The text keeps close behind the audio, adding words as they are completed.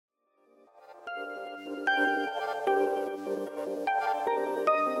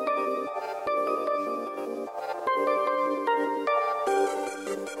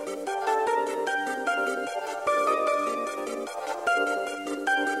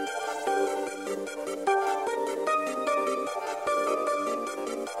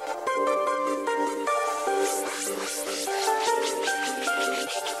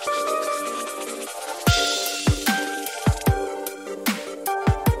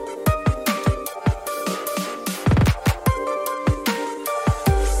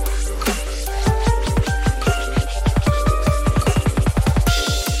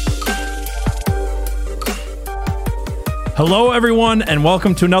Hello, everyone, and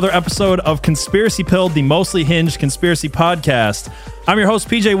welcome to another episode of Conspiracy Pilled, the mostly hinged conspiracy podcast. I'm your host,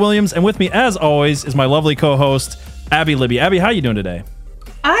 PJ Williams, and with me, as always, is my lovely co-host, Abby Libby. Abby, how you doing today?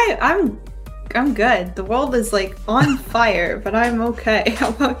 I'm good. The world is like on fire, but I'm okay. How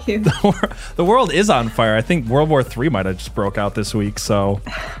about you? The world is on fire. I think World War III might have just broke out this week, so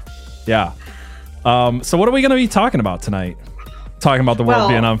yeah. So what are we going to be talking about tonight? Talking about the world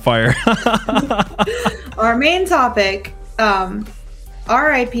being on fire. Our main topic,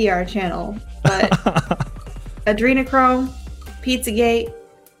 RIP our channel, but Adrenochrome, PizzaGate,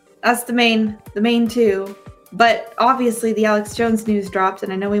 that's the main two. But obviously the Alex Jones news dropped,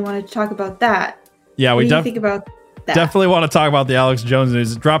 and I know we wanted to talk about that. Yeah, what do you think about that? Definitely want to talk about the Alex Jones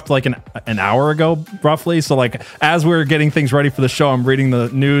news. It dropped like an hour ago, roughly. So like as we're getting things ready for the show, I'm reading the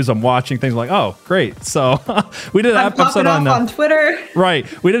news, I'm watching things like, oh, great. So we did an episode on Twitter. Right.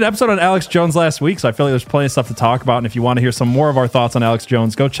 We did an episode on Alex Jones last week, so I feel like there's plenty of stuff to talk about. And if you want to hear some more of our thoughts on Alex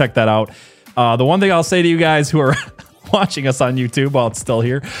Jones, go check that out. The one thing I'll say to you guys who are watching us on YouTube while it's still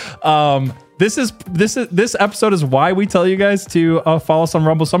here, this episode is why we tell you guys to follow us on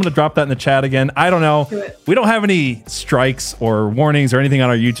Rumble. So I'm going to drop that in the chat again. I don't know. We don't have any strikes or warnings or anything on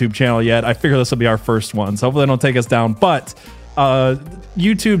our YouTube channel yet. I figure this will be our first one. So hopefully they don't take us down. But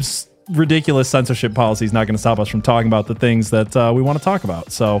YouTube's ridiculous censorship policy is not going to stop us from talking about the things that we want to talk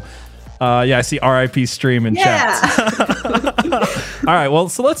about. So yeah, I see RIP stream in chat. All right. Well,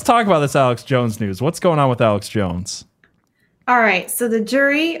 so let's talk about this Alex Jones news. What's going on with Alex Jones? All right, so the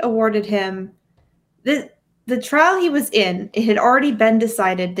jury awarded him the trial he was in. It had already been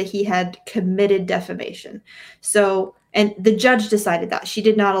decided that he had committed defamation. So, and the judge decided that. She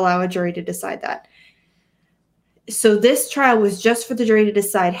did not allow a jury to decide that. So this trial was just for the jury to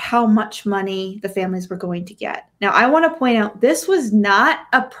decide how much money the families were going to get. Now, I want to point out, this was not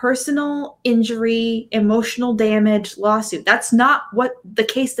a personal injury, emotional damage lawsuit. That's not what the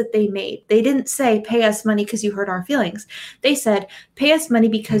case that they made. They didn't say, pay us money because you hurt our feelings. They said, pay us money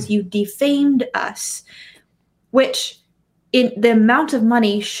because you defamed us, which in the amount of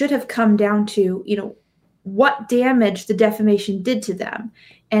money should have come down to, what damage the defamation did to them.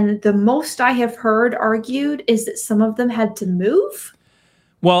 And the most I have heard argued is that some of them had to move.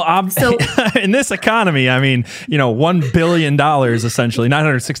 Well, in this economy, I mean, $1 billion, essentially,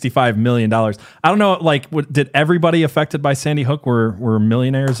 $965 million. I don't know, did everybody affected by Sandy Hook were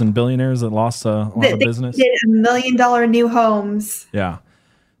millionaires and billionaires that lost a lot of business? They did $1 million new homes. Yeah.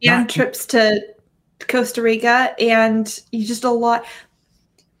 And trips to Costa Rica and just a lot.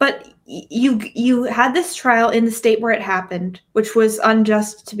 But you had this trial in the state where it happened, which was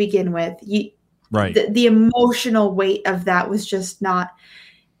unjust to begin with. Right. The emotional weight of that was just not.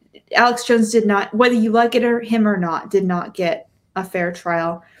 Alex Jones did not, whether you like it or him or not, did not get a fair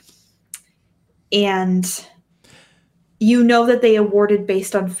trial. And that they awarded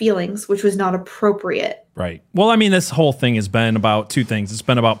based on feelings, which was not appropriate. Right. Well, I mean, this whole thing has been about two things. It's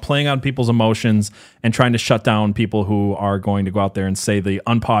been about playing on people's emotions and trying to shut down people who are going to go out there and say the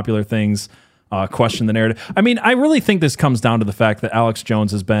unpopular things, question the narrative. I mean, I really think this comes down to the fact that Alex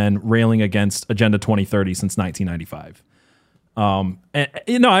Jones has been railing against Agenda 2030 since 1995.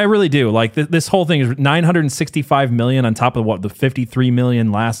 And I really do. Like this whole thing is $965 million on top of the 53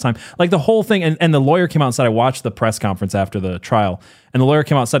 million last time. Like the whole thing. And the lawyer came out and said, I watched the press conference after the trial, and the lawyer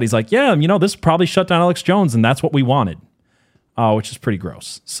came out and said, he's like, yeah, this probably shut down Alex Jones, and that's what we wanted, which is pretty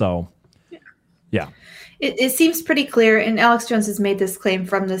gross. So, yeah. It seems pretty clear, and Alex Jones has made this claim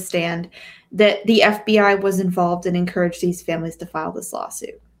from the stand, that the FBI was involved and encouraged these families to file this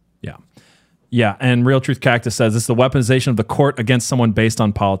lawsuit. Yeah. Yeah, and Real Truth Cactus says it's the weaponization of the court against someone based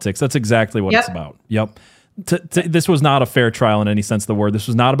on politics. That's exactly what it's about. Yep. This was not a fair trial in any sense of the word. This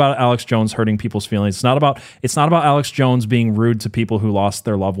was not about Alex Jones hurting people's feelings. It's not about Alex Jones being rude to people who lost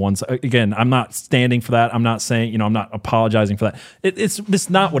their loved ones. Again, I'm not standing for that. I'm not saying, I'm not apologizing for that. It's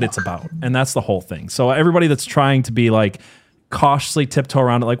not what it's about, and that's the whole thing. So everybody that's trying to be like cautiously tiptoe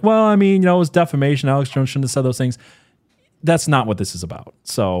around it, like, well, I mean, it was defamation. Alex Jones shouldn't have said those things. That's not what this is about.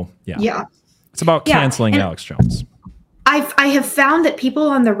 So yeah. It's about canceling Alex Jones. I have found that people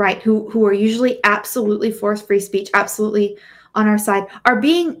on the right who are usually absolutely for free speech, absolutely on our side, are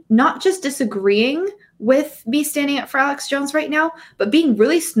being not just disagreeing with me standing up for Alex Jones right now, but being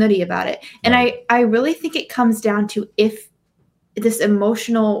really snooty about it. And I really think it comes down to if this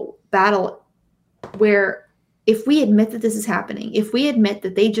emotional battle where if we admit that this is happening, if we admit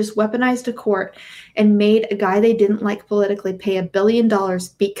that they just weaponized a court and made a guy they didn't like politically pay $1 billion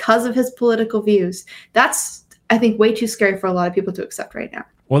because of his political views, that's, I think, way too scary for a lot of people to accept right now.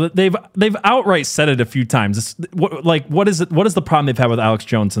 Well, they've outright said it a few times. What is it? What is the problem they've had with Alex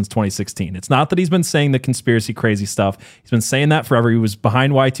Jones since 2016? It's not that he's been saying the conspiracy crazy stuff. He's been saying that forever. He was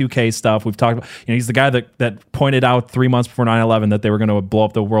behind Y2K stuff. We've talked about, he's the guy that pointed out 3 months before 9/11 that they were going to blow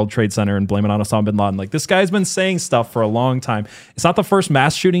up the World Trade Center and blame it on Osama bin Laden. Like, this guy's been saying stuff for a long time. It's not the first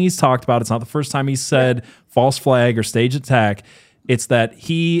mass shooting he's talked about. It's not the first time he's said false flag or stage attack. It's that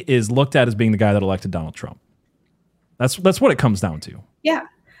he is looked at as being the guy that elected Donald Trump. That's what it comes down to. Yeah.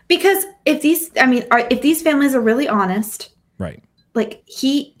 Because if these families are really honest, right? Like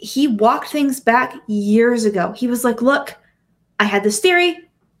he walked things back years ago. He was like, "Look, I had this theory.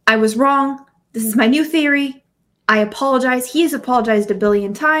 I was wrong. This is my new theory. I apologize." He's apologized a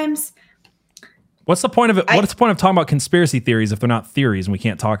billion times. What's the point of it? What's the point of talking about conspiracy theories if they're not theories and we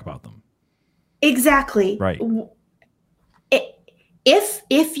can't talk about them? Exactly. Right.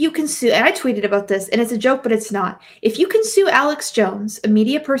 If you can sue, and I tweeted about this, and it's a joke, but it's not. If you can sue Alex Jones, a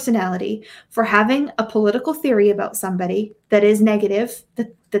media personality, for having a political theory about somebody that is negative,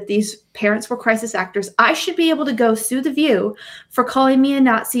 that these parents were crisis actors, I should be able to go sue The View for calling me a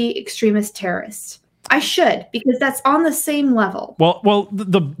Nazi extremist terrorist. I should, because that's on the same level. Well,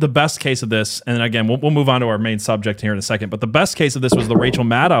 the best case of this, and again, we'll move on to our main subject here in a second, but the best case of this was the Rachel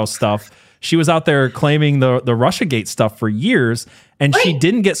Maddow stuff. She was out there claiming the Russiagate stuff for years, and she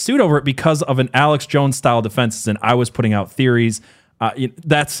didn't get sued over it because of an Alex Jones style defense. And I was putting out theories.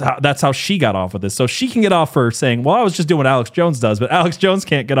 That's how she got off with this. So she can get off for saying, "Well, I was just doing what Alex Jones does," but Alex Jones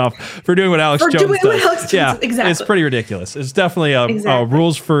can't get off for doing what Alex Jones does. Yeah, exactly. It's pretty ridiculous. It's definitely a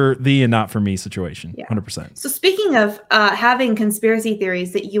rules for thee and not for me situation. 100%. So speaking of having conspiracy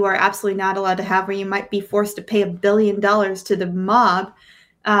theories that you are absolutely not allowed to have, where you might be forced to pay $1 billion to the mob.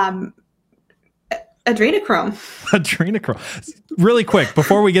 Adrenochrome. Really quick,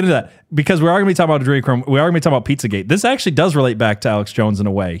 before we get into that, because we are going to be talking about Adrenochrome, we are going to be talking about PizzaGate. This actually does relate back to Alex Jones in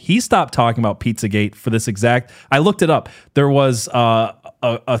a way. He stopped talking about PizzaGate for this exact. I looked it up. There was a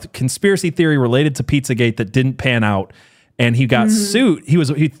conspiracy theory related to PizzaGate that didn't pan out, and he got sued.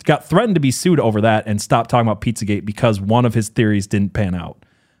 He got threatened to be sued over that, and stopped talking about PizzaGate because one of his theories didn't pan out.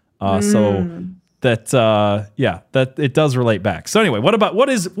 So. That it does relate back. So anyway, what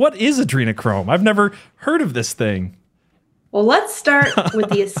is adrenochrome? I've never heard of this thing. Well, let's start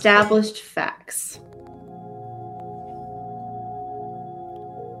with the established facts.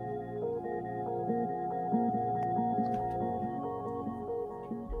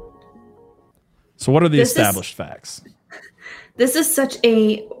 So what are the established facts? This is such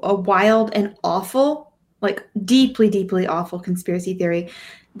a wild and awful, like deeply, deeply awful conspiracy theory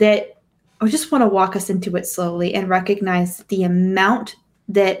that I just want to walk us into it slowly and recognize the amount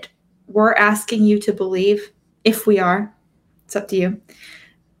that we're asking you to believe, if we are, it's up to you,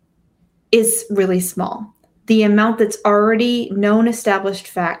 is really small. The amount that's already known established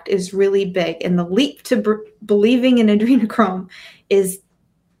fact is really big, and the leap to believing in adrenochrome is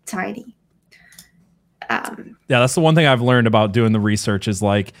tiny. Yeah, that's the one thing I've learned about doing the research is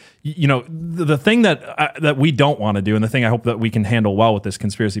like, the thing that we don't want to do, and the thing I hope that we can handle well with this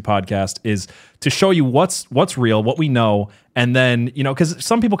conspiracy podcast is to show you what's real, what we know, and then, because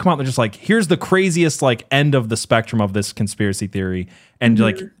some people come out and they're just like, here's the craziest like end of the spectrum of this conspiracy theory, and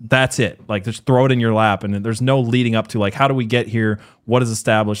like that's it, like just throw it in your lap, and there's no leading up to like how do we get here, what is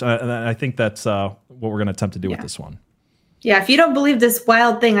established, and I think that's what we're going to attempt to do with this one. Yeah, if you don't believe this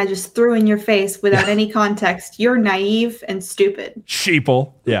wild thing I just threw in your face without any context, you're naive and stupid.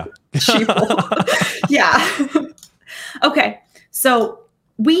 Sheeple. Yeah. Sheeple. Yeah. Okay, so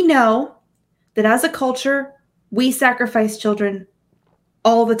we know that as a culture, we sacrifice children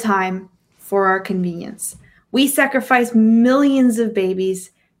all the time for our convenience. We sacrifice millions of babies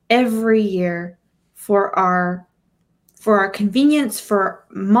every year for our convenience, for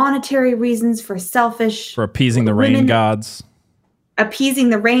monetary reasons, for selfish... For appeasing the rain gods. Appeasing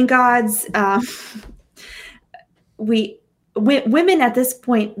the rain gods. Women at this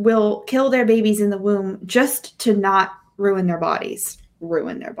point will kill their babies in the womb just to not ruin their bodies.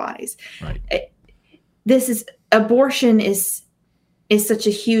 Right. Abortion is such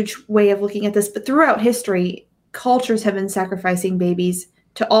a huge way of looking at this. But throughout history, cultures have been sacrificing babies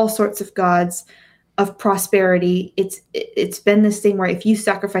to all sorts of gods of prosperity. It's been this thing where if you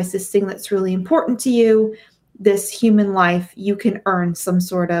sacrifice this thing that's really important to you, this human life, you can earn some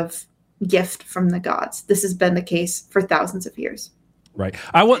sort of gift from the gods. This has been the case for thousands of years. Right.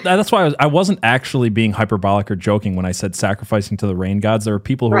 That's why I wasn't actually being hyperbolic or joking when I said sacrificing to the rain gods. There are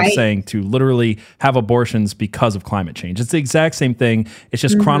people who are saying to literally have abortions because of climate change. It's the exact same thing. It's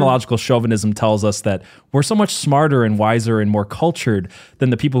just chronological chauvinism tells us that we're so much smarter and wiser and more cultured than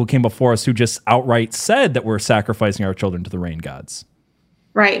the people who came before us who just outright said that we're sacrificing our children to the rain gods.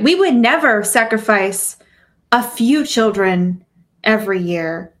 Right. We would never sacrifice a few children every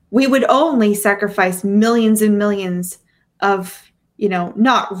year. We would only sacrifice millions and millions of,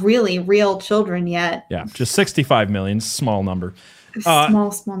 not really real children yet. Yeah, just 65 million, small number.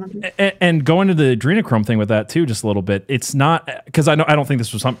 Small number. And going to the adrenochrome thing with that too, just a little bit. It's not, because I don't think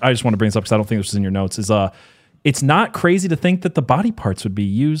this was I just want to bring this up because I don't think this was in your notes. It's not crazy to think that the body parts would be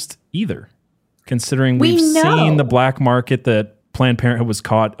used either, considering we've seen the black market that Planned Parenthood was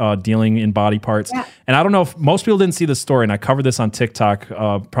caught dealing in body parts. Yeah. And I don't know if most people didn't see the story, and I covered this on TikTok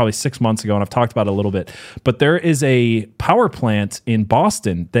probably 6 months ago, and I've talked about it a little bit. But there is a power plant in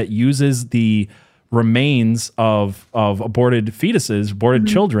Boston that uses the remains of aborted fetuses, aborted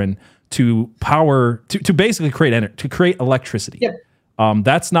children, to power to basically create electricity. Yeah.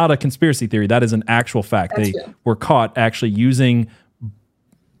 That's not a conspiracy theory. That is an actual fact. They were caught actually using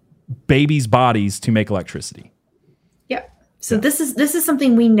babies' bodies to make electricity. Yeah. So this is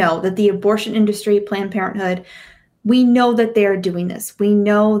something we know, that the abortion industry, Planned Parenthood, we know that they are doing this. We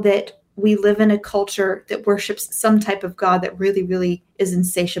know that we live in a culture that worships some type of God that really, really is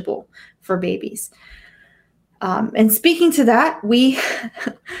insatiable for babies. And speaking to that, we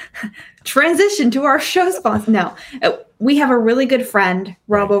transition to our show sponsor. No, we have a really good friend,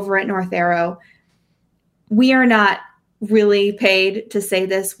 Rob, over at North Arrow. We are not really paid to say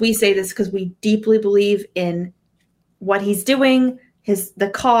this. We say this because we deeply believe in what he's doing,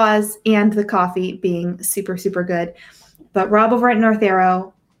 the cause, and the coffee being super, super good. But Rob over at North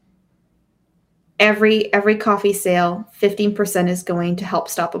Arrow, every coffee sale, 15% is going to help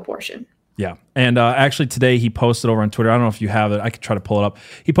stop abortion. Yeah. And actually today he posted over on Twitter. I don't know if you have it. I could try to pull it up.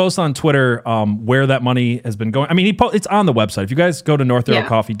 He posted on Twitter where that money has been going. I mean, it's on the website. If you guys go to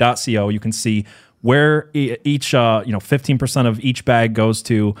northarrowcoffee.co, you can see where each 15% of each bag goes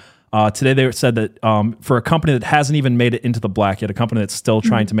to. Today they said that for a company that hasn't even made it into the black yet, a company that's still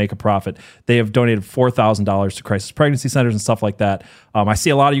trying to make a profit, they have donated $4,000 to crisis pregnancy centers and stuff like that. I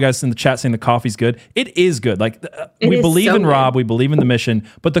see a lot of you guys in the chat saying the coffee's good. It is good. Like we believe in Rob, we believe in the mission,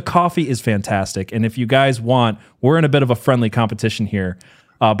 but the coffee is fantastic. And if you guys want, we're in a bit of a friendly competition here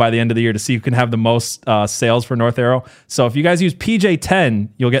by the end of the year to see who can have the most sales for North Arrow. So if you guys use PJ10,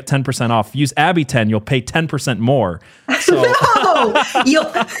 you'll get 10% off. If you use Abby10, you'll pay 10% more. So no! You'll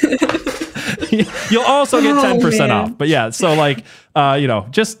also get 10% off. But yeah, so like,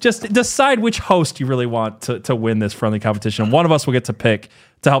 just decide which host you really want to win this friendly competition. One of us will get to pick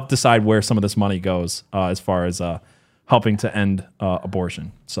to help decide where some of this money goes as far as helping to end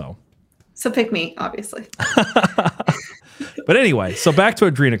abortion. So pick me, obviously. But anyway, so back to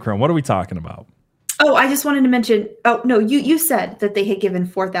adrenochrome. What are we talking about? Oh, I just wanted to mention. Oh no, you said that they had given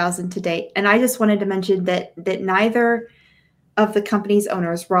 4,000 to date, and I just wanted to mention that neither of the company's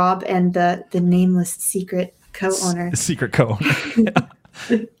owners, Rob and the nameless secret co-owner, secret co-owner,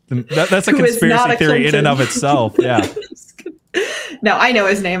 that's a conspiracy theory in and of itself. Yeah. No, I know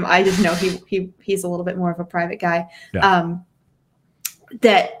his name. I just know he's a little bit more of a private guy. Yeah.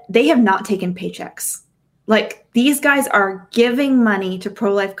 That they have not taken paychecks. Like, these guys are giving money to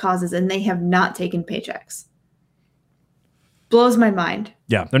pro-life causes and they have not taken paychecks. Blows my mind.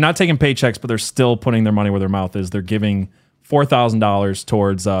 Yeah, they're not taking paychecks, but they're still putting their money where their mouth is. They're giving $4,000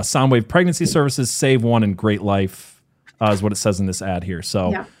 towards Soundwave Pregnancy Services, Save One, and Great Life is what it says in this ad here.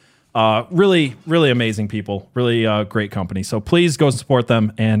 So really, really amazing people. Really great company. So please go support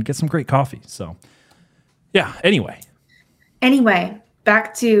them and get some great coffee. So yeah, anyway,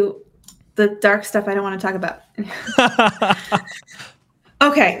 back to the dark stuff I don't want to talk about.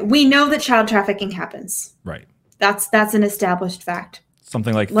 Okay, we know that child trafficking happens. Right. That's an established fact.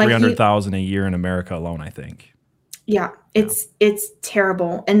 Something like 300,000 a year in America alone, I think. Yeah, it's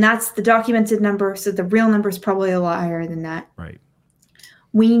terrible. And that's the documented number, so the real number is probably a lot higher than that. Right.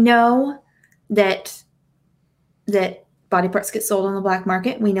 We know that body parts get sold on the black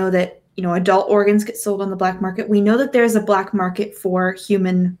market. We know that, adult organs get sold on the black market. We know that there's a black market for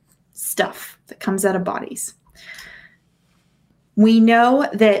human stuff that comes out of bodies. We know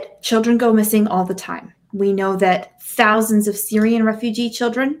that children go missing all the time. We know that thousands of Syrian refugee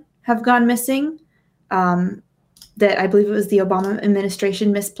children have gone missing, that I believe it was the Obama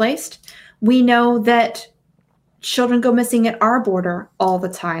administration misplaced. We know that children go missing at our border all the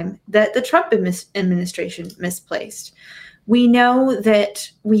time, that the Trump administration misplaced. We know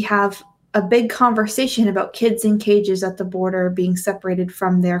that we have a big conversation about kids in cages at the border being separated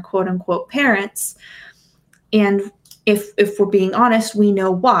from their quote unquote parents. And if we're being honest, we know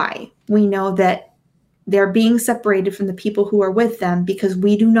why. We know that they're being separated from the people who are with them because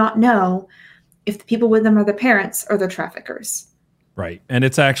we do not know if the people with them are the parents or the traffickers. Right. And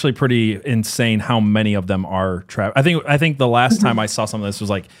it's actually pretty insane how many of them are trapped. I think the last time I saw some of this was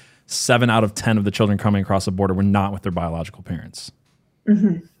like 7 out of 10 of the children coming across the border were not with their biological parents.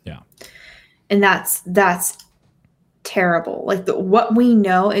 Yeah. And that's terrible. Like what we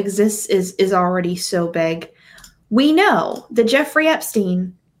know exists is already so big. We know that Jeffrey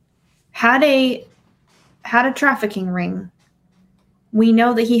Epstein had a trafficking ring. We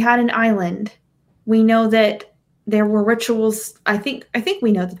know that he had an island. We know that there were rituals. I think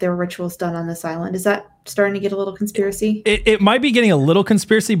we know that there were rituals done on this island. Is that starting to get a little conspiracy? It might be getting a little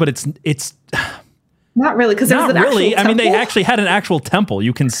conspiracy, but it's not really, because not really. I mean, they actually had an actual temple.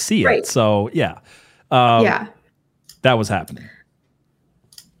 You can see it. So yeah, that was happening.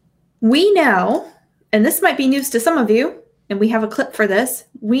 We know, and this might be news to some of you, and we have a clip for this.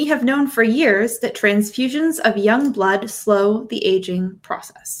 We have known for years that transfusions of young blood slow the aging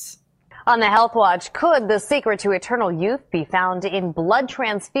process. On the Health Watch, could the secret to eternal youth be found in blood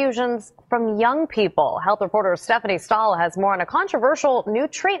transfusions from young people? Health reporter Stephanie Stahl has more on a controversial new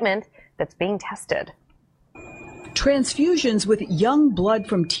treatment that's being tested. Transfusions with young blood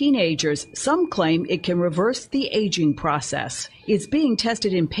from teenagers. Some claim it can reverse the aging process. It's being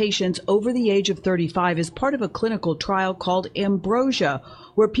tested in patients over the age of 35 as part of a clinical trial called Ambrosia,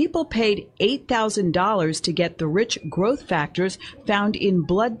 where people paid $8,000 to get the rich growth factors found in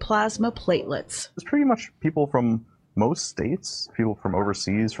blood plasma platelets. It's pretty much people from most states, people from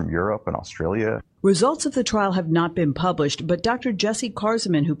overseas, from Europe and Australia. Results of the trial have not been published, but Dr. Jesse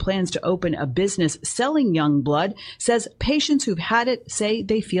Karzeman, who plans to open a business selling young blood, says patients who've had it say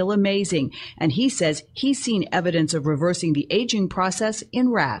they feel amazing. And he says he's seen evidence of reversing the aging process in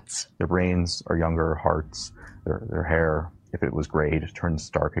rats. Their brains are younger, hearts, their hair, if it was gray, it turns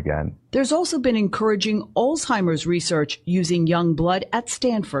dark again. There's also been encouraging Alzheimer's research using young blood at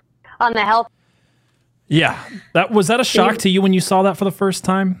Stanford. On the Health. Yeah. Was that a shock to you when you saw that for the first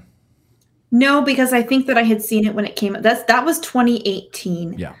time? No, because I think that I had seen it when it came out. That was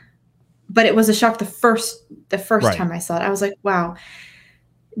 2018. Yeah. But it was a shock the first time I saw it. I was like, wow.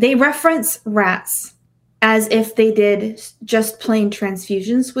 They reference rats as if they did just plain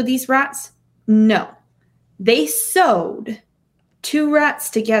transfusions with these rats. No. They sewed 2 rats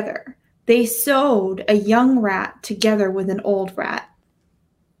together. They sewed a young rat together with an old rat.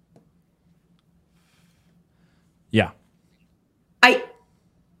 Yeah.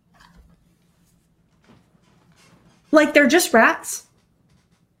 Like, they're just rats.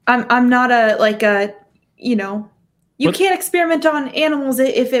 I'm not you can't experiment on animals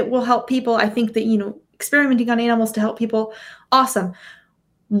if it will help people. I think that, experimenting on animals to help people, awesome.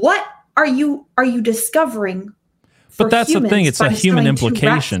 What are you discovering? But that's the thing. It's a human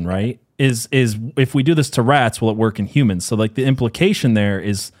implication, right? Is if we do this to rats, will it work in humans? So like the implication there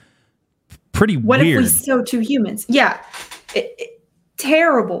is pretty weird. What if we sew 2 humans? Yeah.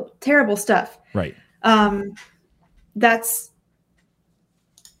 Terrible stuff. Right. I'm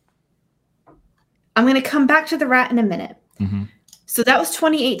going to come back to the rat in a minute. Mm-hmm. So that was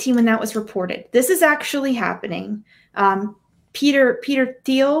 2018 when that was reported. This is actually happening. Peter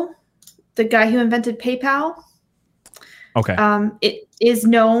Thiel, the guy who invented PayPal. Okay. It is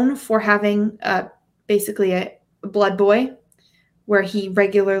known for having basically a blood boy where he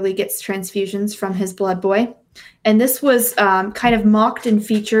regularly gets transfusions from his blood boy. And this was kind of mocked and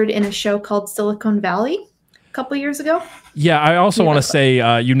featured in a show called Silicon Valley a couple years ago. Yeah, I also want to say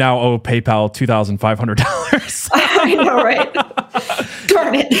you now owe PayPal $2,500. I know, right?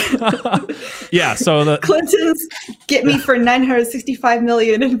 Darn it. Yeah, so the Clintons get me for $965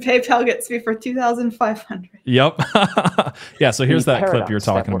 million and PayPal gets me for $2,500. Yep. Yeah, so here's that clip you're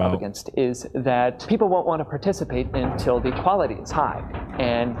talking about. Up against is that people won't want to participate until the quality is high,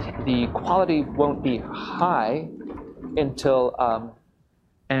 and the quality won't be high until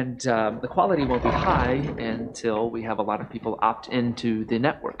the quality won't be high until we have a lot of people opt into the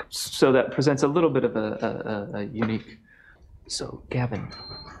network. So that presents a little bit of a unique. So Gavin,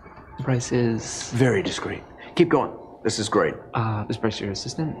 Bryce is very discreet. Keep going. This is great. Is Bryce your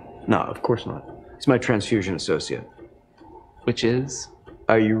assistant? No, of course not. He's my transfusion associate. Which is?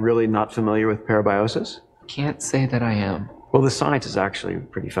 Are you really not familiar with parabiosis? Can't say that I am. Well, the science is actually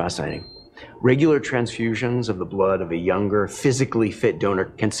pretty fascinating. Regular transfusions of the blood of a younger, physically fit donor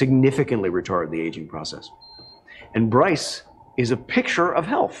can significantly retard the aging process. And Bryce is a picture of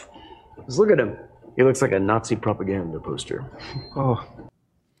health. Just look at him. He looks like a Nazi propaganda poster. Oh.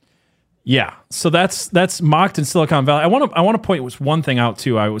 Yeah, so that's mocked in Silicon Valley. I want to point one thing out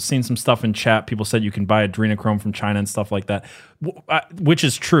too. I was seeing some stuff in chat. People said you can buy adrenochrome from China and stuff like that, which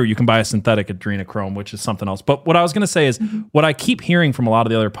is true. You can buy a synthetic adrenochrome, which is something else. But what I was going to say is what I keep hearing from a lot of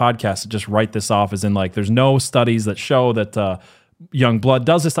the other podcasts that just write this off as in like there's no studies that show that young blood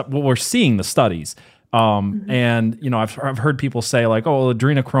does this stuff. Well, we're seeing the studies. And, you know, I've heard people say like, oh,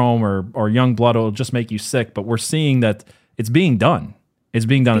 adrenochrome or young blood will just make you sick. But we're seeing that it's being done. It's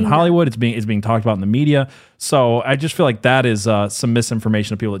being done in Hollywood. It's being talked about in the media. So I just feel like that is some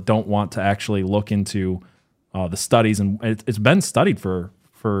misinformation of people that don't want to actually look into the studies. And it's been studied for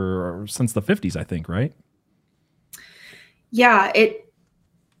since the 50s, I think, right? Yeah,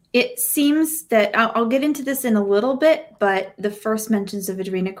 it seems that I'll get into this in a little bit, but the first mentions of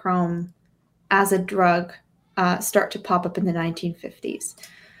adrenochrome as a drug start to pop up in the 1950s.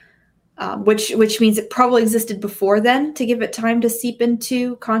 Which means it probably existed before then to give it time to seep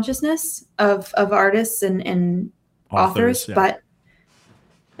into consciousness of artists and authors. Yeah. But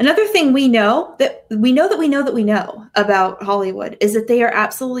another thing we know about Hollywood is that they are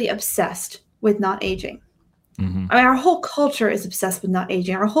absolutely obsessed with not aging. Mm-hmm. I mean, our whole culture is obsessed with not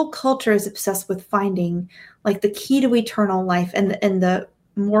aging. Our whole culture is obsessed with finding like the key to eternal life, and the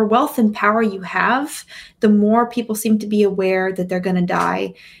more wealth and power you have, the more people seem to be aware that they're going to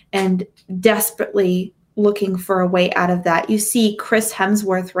die and desperately looking for a way out of that. You see Chris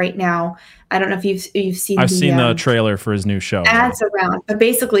Hemsworth right now. I don't know if you've seen. I've seen the trailer for his new show. Ads around, but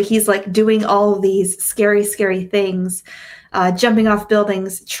basically he's like doing all of these scary things, jumping off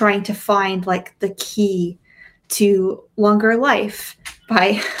buildings, trying to find like the key to longer life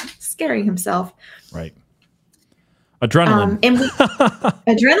by scaring himself. Right. Adrenaline.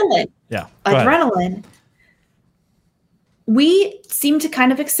 Adrenaline. Yeah. Adrenaline. We seem to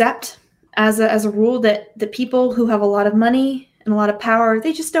kind of accept as a rule that the people who have a lot of money and a lot of power,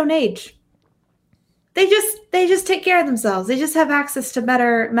 they just don't age. They just take care of themselves. They just have access to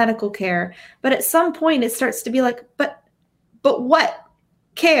better medical care. But at some point it starts to be like, but what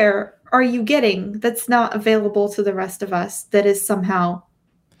care are you getting that's not available to the rest of us that is somehow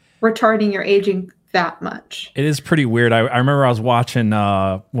retarding your aging that much? It is pretty weird. I remember I was watching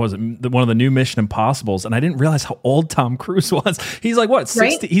one of the new Mission Impossibles, and I didn't realize how old Tom Cruise was. He's like, what,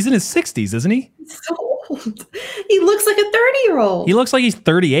 60? Right? He's in his 60s, isn't he? He's so old. He looks like a 30-year-old. He looks like he's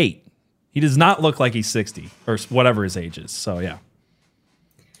 38. He does not look like he's 60 or whatever his age is. So, yeah.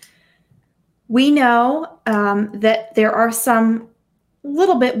 We know that there are some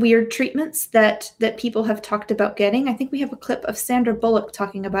little bit weird treatments that people have talked about getting. I think we have a clip of Sandra Bullock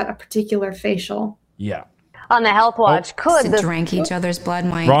talking about a particular facial. Yeah. On the Health Watch, drank each other's blood.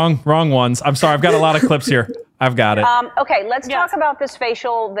 Wrong ones. I'm sorry. I've got a lot of clips here. I've got it. Okay, let's talk about this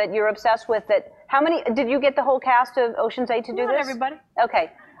facial that you're obsessed with. How many did you get the whole cast of Ocean's 8 to do Not this? Everybody.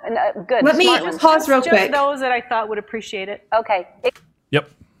 Okay, good. Let me pause real quick. Just those that I thought would appreciate it. Okay. Yep.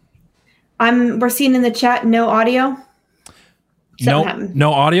 We're seeing in the chat no audio. No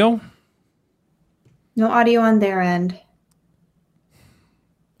audio? No audio on their end.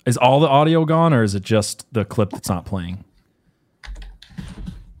 Is all the audio gone, or is it just the clip that's not playing?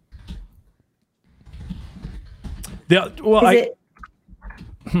 Technical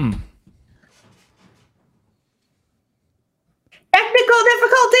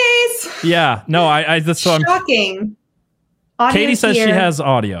difficulties. Yeah, no, that's shocking. Katie says she has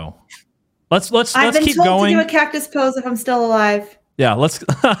audio. Let's keep going. I've been told to do a cactus pose if I'm still alive. Yeah, let's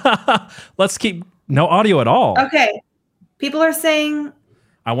keep no audio at all. Okay. People are saying.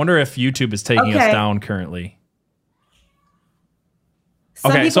 I wonder if YouTube is taking us down currently.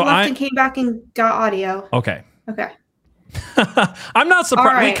 Some people left and came back and got audio. Okay. I'm not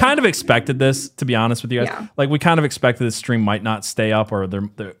surprised. Right. We kind of expected this, to be honest with you guys. Yeah. Like, we kind of expected this stream might not stay up, or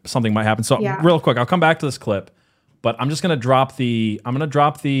something might happen. So real quick, I'll come back to this clip, but I'm just gonna drop the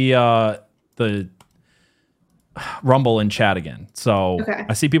Rumble in chat again. So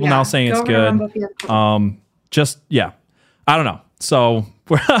I see people now saying it's good. I don't know. So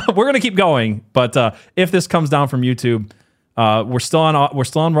we're gonna keep going. But if this comes down from YouTube, we're still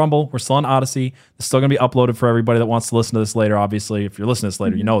on Rumble. We're still on Odyssey. It's still gonna be uploaded for everybody that wants to listen to this later. Obviously, if you're listening to this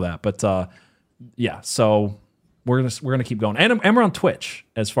later, you know that. But so we're gonna keep going, and we're on Twitch,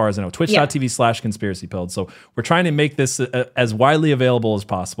 as far as I know, twitch.tv/conspiracypilled. So we're trying to make this as widely available as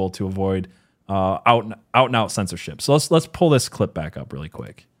possible to avoid out and out censorship. So let's pull this clip back up really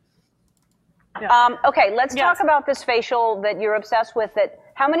quick. Okay, let's talk about this facial that you're obsessed with.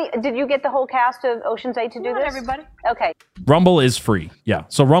 How many did you get the whole cast of Ocean's 8 to do this? Everybody. Okay. Rumble is free. Yeah.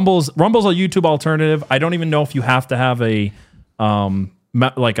 So Rumble's a YouTube alternative. I don't even know if you have to have an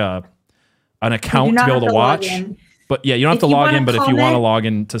account to be able to watch. But yeah, you don't have to log in, but if you want to log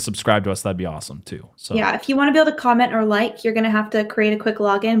in to subscribe to us, that'd be awesome too. So yeah, if you want to be able to comment or like, you're going to have to create a quick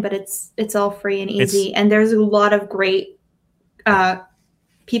login, but it's all free and easy. And there's a lot of great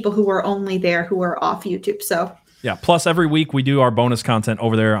people who are only there who are off YouTube. So Yeah. Plus, every week we do our bonus content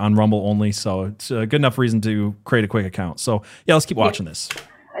over there on Rumble only, so it's a good enough reason to create a quick account. So yeah, let's keep watching this.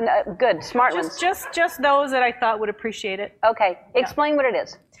 Good, smart ones. Just those that I thought would appreciate it. Okay, explain what it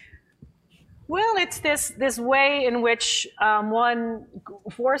is. Well, it's this way in which one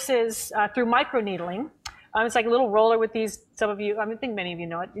forces through microneedling. It's like a little roller with these. Some of you, I think many of you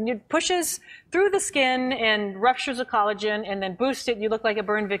know it. And it pushes through the skin and ruptures the collagen, and then boosts it. You look like a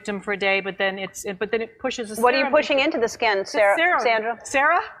burn victim for a day, but then it pushes. The What are you pushing into the skin, Sandra?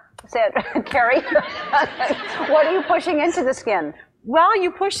 Sarah? Carrie? What are you pushing into the skin? Well,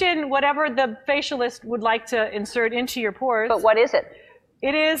 you push in whatever the facialist would like to insert into your pores. But what is it?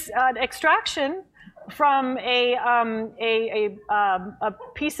 It is an extraction from a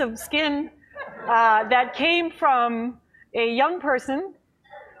piece of skin that came from a young person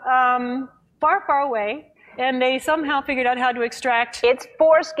far, far away, and they somehow figured out how to extract. It's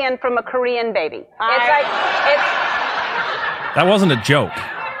foreskin from a Korean baby. That wasn't a joke.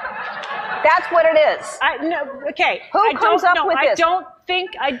 That's what it is. Okay. Who comes up with this? I don't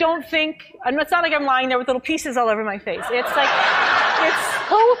think. It's not like I'm lying there with little pieces all over my face. It's like,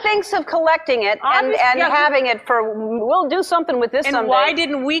 Who thinks of collecting it and having it for? We'll do something with this someday. And why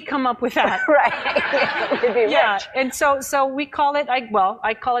didn't we come up with that? Right. We'd be rich. And so we call it.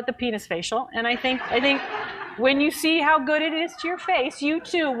 I call it the penis facial. And I think when you see how good it is to your face, you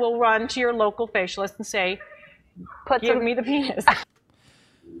too will run to your local facialist and say, "Give me the penis."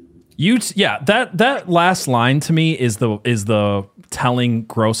 That last line to me is the telling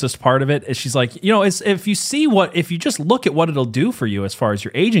grossest part of it. Is she's like, if you just look at what it'll do for you as far as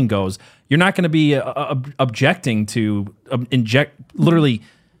your aging goes, you're not going to be objecting to literally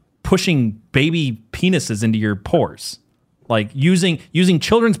pushing baby penises into your pores, like using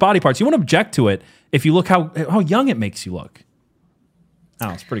children's body parts. You won't object to it if you look how young it makes you look.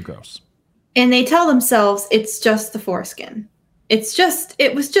 Oh, it's pretty gross. And they tell themselves it's just the foreskin. It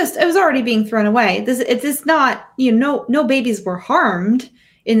was already being thrown away. It is not, no babies were harmed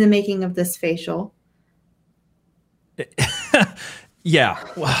in the making of this facial. Yeah.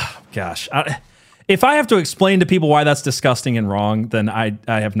 Gosh. If I have to explain to people why that's disgusting and wrong, then I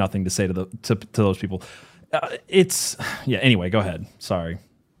have nothing to say to those people. Anyway, go ahead. Sorry.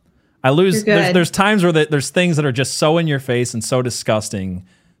 I lose. There's times where there's things that are just so in your face and so disgusting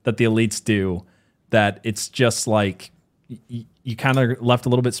that the elites do that it's just like, you kind of left a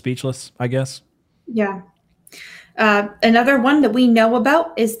little bit speechless, I guess. Yeah. Another one that we know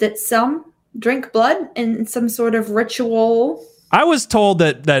about is that some drink blood in some sort of ritual. I was told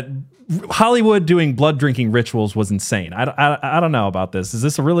that Hollywood doing blood drinking rituals was insane. I don't know about this. Is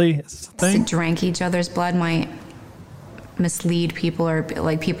this a thing? To drink each other's blood might mislead people, or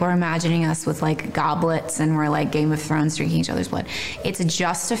like people are imagining us with like goblets and we're like Game of Thrones drinking each other's blood. It's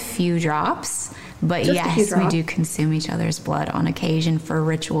just a few drops. But yes, we do consume each other's blood on occasion for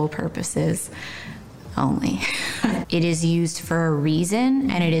ritual purposes only. It is used for a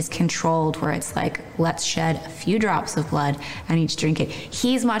reason, and it is controlled where it's like, let's shed a few drops of blood and each drink it.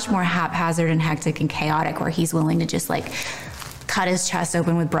 He's much more haphazard and hectic and chaotic, where he's willing to just like cut his chest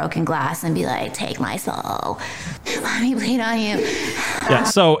open with broken glass and be like, take my soul. Let me bleed on you. Yeah,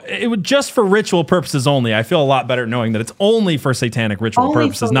 so it would just for ritual purposes only. I feel a lot better knowing that it's only for satanic ritual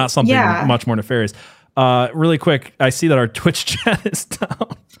purposes, not something much more nefarious. Really quick, I see that our Twitch chat is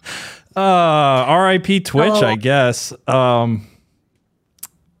down. RIP Twitch, I guess. Yeah,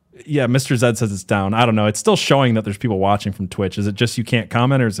 Mr. Zed says it's down. I don't know. It's still showing that there's people watching from Twitch. Is it just you can't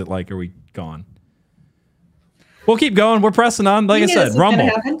comment, or is it like, are we gone? We'll keep going. We're pressing on. Like I said,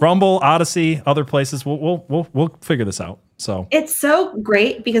 Rumble, Odyssey, other places. We'll figure this out. So it's so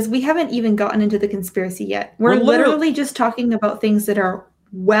great because we haven't even gotten into the conspiracy yet. We're literally just talking about things that are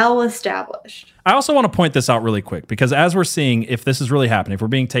well established. I also want to point this out really quick because as we're seeing, if this is really happening, if we're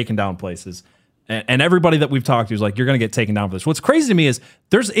being taken down places, and everybody that we've talked to is like, you're going to get taken down for this. What's crazy to me is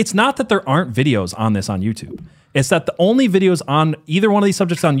it's not that there aren't videos on this on YouTube. It's that the only videos on either one of these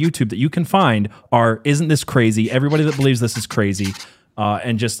subjects on YouTube that you can find are, isn't this crazy? Everybody that believes this is crazy.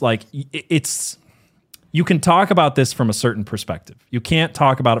 And just like, you can talk about this from a certain perspective. You can't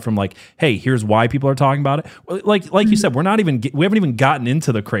talk about it from like, hey, here's why people are talking about it. Like you said, we haven't even gotten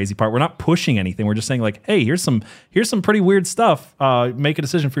into the crazy part. We're not pushing anything. We're just saying like, hey, here's some pretty weird stuff. Make a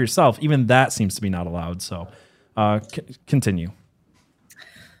decision for yourself. Even that seems to be not allowed. So continue.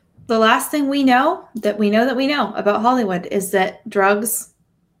 The last thing we know about Hollywood is that drugs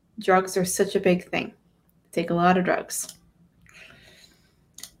are such a big thing. Take a lot of drugs.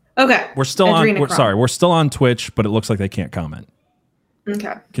 Okay. We're still on Twitch, but it looks like they can't comment.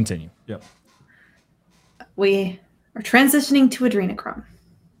 Okay. Continue. Yep. We are transitioning to adrenochrome.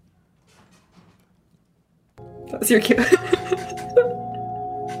 That's your cue.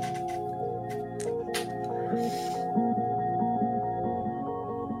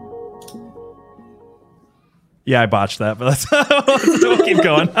 Yeah, I botched that, but we'll keep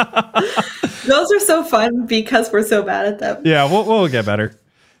going. Those are so fun because we're so bad at them. Yeah, we'll get better.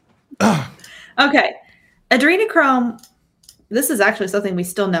 Okay. Adrenochrome, this is actually something we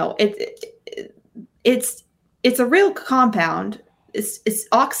still know. It's a real compound. It's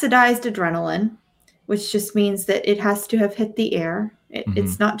oxidized adrenaline, which just means that it has to have hit the air.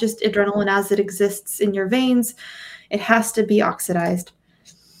 It's not just adrenaline as it exists in your veins. It has to be oxidized.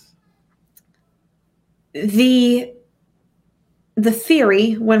 The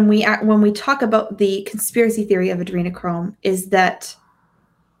theory when we talk about the conspiracy theory of adrenochrome is that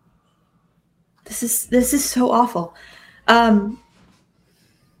this is so awful. That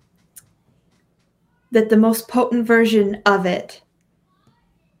the most potent version of it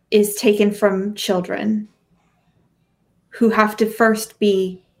is taken from children who have to first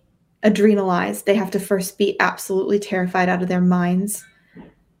be adrenalized. They have to first be absolutely terrified out of their minds.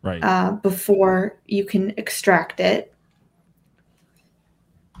 Right. Before you can extract it.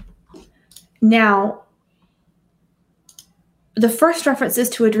 Now, the first references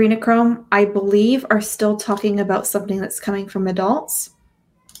to adrenochrome, I believe, are still talking about something that's coming from adults.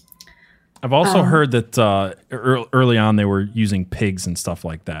 I've also heard that early on they were using pigs and stuff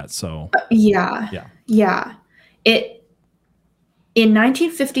like that. So yeah. In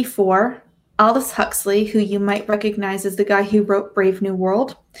 1954, Aldous Huxley, who you might recognize as the guy who wrote Brave New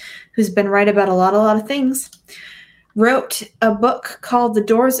World, who's been right about a lot of things, wrote a book called The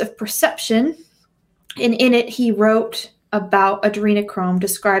Doors of Perception. And in it, he wrote about adrenochrome,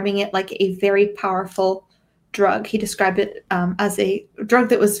 describing it like a very powerful drug. He described it as a drug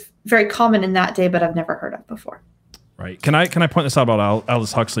that was very common in that day, but I've never heard of before. Right. Can I point this out about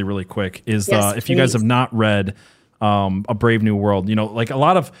Aldous Huxley really quick? Is Yes, if you guys have not read A Brave New World, like a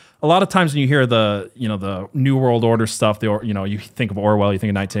lot of times when you hear the New World Order stuff, you think of Orwell, you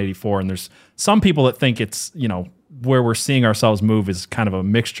think of 1984, and there's some people that think it's where we're seeing ourselves move is kind of a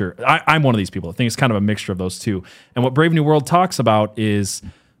mixture. I'm one of these people that think it's kind of a mixture of those two. And what Brave New World talks about is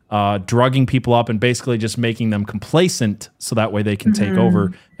drugging people up and basically just making them complacent so that way they can take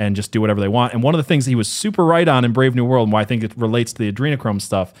over and just do whatever they want. And one of the things he was super right on in Brave New World, and why I think it relates to the adrenochrome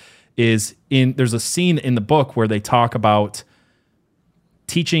stuff, is there's a scene in the book where they talk about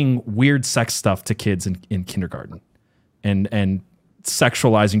teaching weird sex stuff to kids in kindergarten and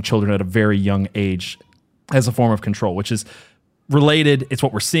sexualizing children at a very young age as a form of control, which is related. It's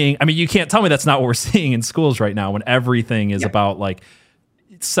what we're seeing. I mean, you can't tell me that's not what we're seeing in schools right now when everything is about like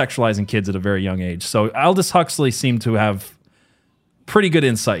sexualizing kids at a very young age. So Aldous Huxley seemed to have pretty good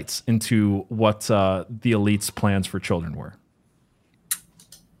insights into what the elite's plans for children were.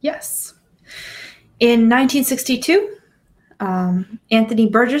 Yes. In 1962, Anthony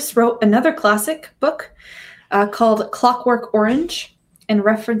Burgess wrote another classic book called Clockwork Orange and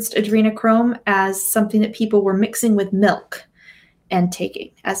referenced adrenochrome as something that people were mixing with milk and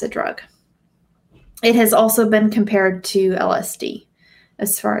taking as a drug. It has also been compared to LSD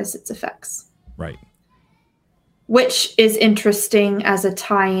as far as its effects. Right. Which is interesting as a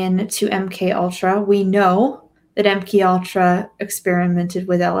tie-in to MK Ultra. We know that MK Ultra experimented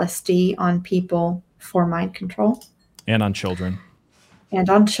with LSD on people for mind control. And on children.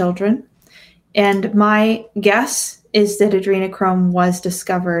 And my guess is that adrenochrome was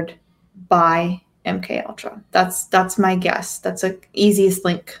discovered by MK Ultra. That's my guess. That's the easiest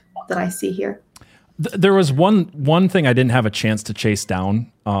link that I see here. There was one thing I didn't have a chance to chase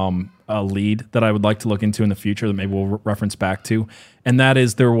down, a lead that I would like to look into in the future that maybe we'll reference back to, and that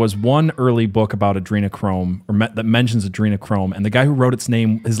is there was one early book about adrenochrome that mentions adrenochrome, and the guy who wrote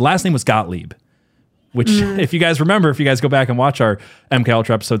his last name was Gottlieb, which if you guys remember, if you guys go back and watch our MK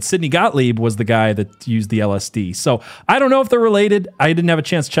Ultra episode, Sidney Gottlieb was the guy that used the LSD. So I don't know if they're related. I didn't have a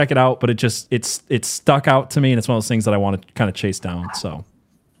chance to check it out, but it stuck out to me, and it's one of those things that I want to kind of chase down. So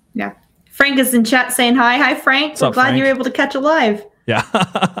yeah. Frank is in chat saying hi. Hi, Frank. What's We're up, glad Frank? you were able to catch a live. Yeah.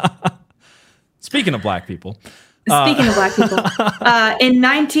 Speaking of black people. Speaking of black people. In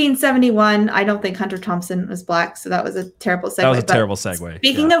 1971, I don't think Hunter Thompson was black, so that was a terrible segue. That was a terrible segue.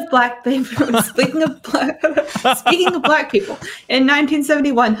 Speaking of black people, speaking of black people, in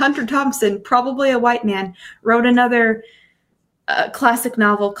 1971, Hunter Thompson, probably a white man, wrote another classic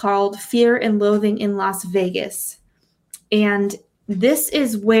novel called Fear and Loathing in Las Vegas. And this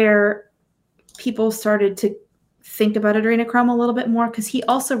is where people started to think about adrenochrome a little bit more, because he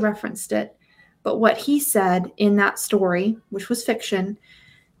also referenced it. But what he said in that story, which was fiction,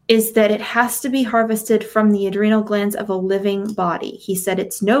 is that it has to be harvested from the adrenal glands of a living body. He said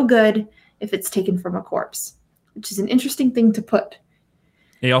it's no good if it's taken from a corpse. which is an interesting thing to put.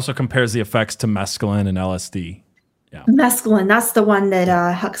 He also compares the effects to mescaline and LSD. Yeah. Mescaline, that's the one that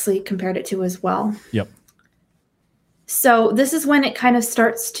Huxley compared it to as well. Yep. So this is when it kind of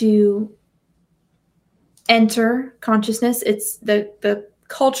starts to enter consciousness. It's the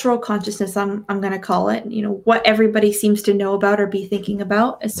cultural consciousness, I'm going to call it, what everybody seems to know about or be thinking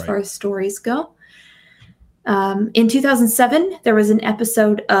about as far as stories go. In 2007, there was an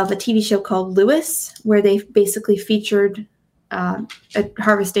episode of a TV show called Lewis, where they basically featured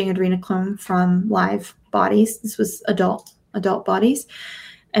harvesting adrenochrome from live bodies. This was adult bodies.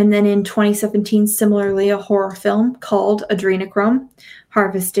 And then in 2017, similarly, a horror film called Adrenochrome,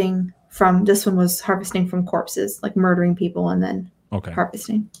 this one was harvesting from corpses, like murdering people and then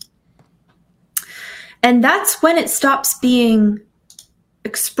harvesting. And that's when it stops being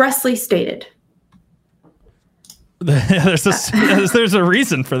expressly stated. There's a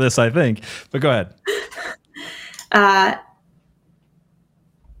reason for this, I think. But go ahead.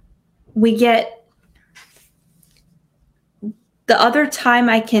 We get the other time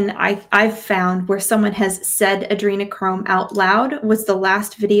I've found where someone has said adrenochrome out loud was the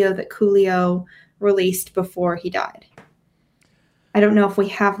last video that Coolio released before he died. I don't know if we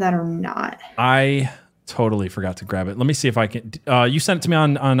have that or not. I totally forgot to grab it. Let me see if I can. You sent it to me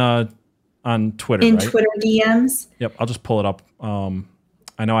on Twitter, in right? Twitter DMs. Yep, I'll just pull it up.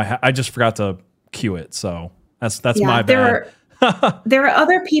 I know I just forgot to cue it, so that's my bad. There are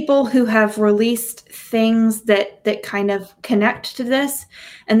other people who have released things that kind of connect to this,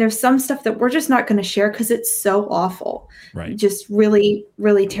 and there's some stuff that we're just not going to share because it's so awful. Right. Just really,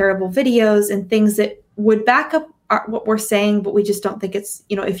 really terrible videos and things that would back up what we're saying, but we just don't think it's,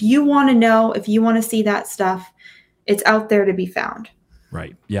 if you want to know, if you want to see that stuff, it's out there to be found.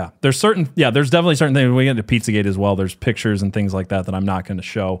 Right. Yeah. There's definitely certain things. When we get into PizzaGate as well, there's pictures and things like that I'm not going to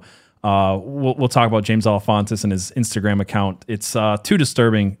show. We'll talk about James Alefontis and his Instagram account. It's too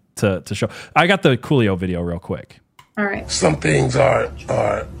disturbing to show. I got the Coolio video real quick. All right. Some things are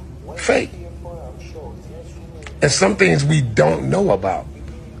fake. And some things we don't know about.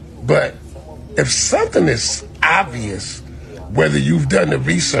 But if something is obvious, whether you've done the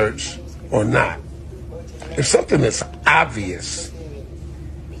research or not, if something is obvious,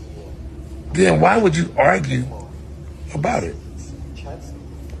 then why would you argue about it?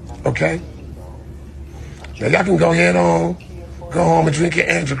 Okay? Now y'all can go home and drink your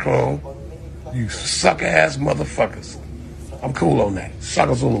Adrenochrome, you sucker-ass motherfuckers. I'm cool on that.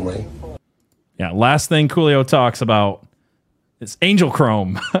 Shaka Zulu, man. Yeah, last thing Coolio talks about is Angel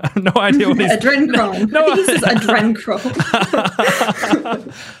Chrome. I have no idea what he's... Adrenochrome. No, I think he says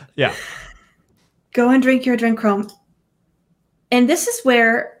Adrenochrome. Yeah. Go and drink your Adrenochrome. And this is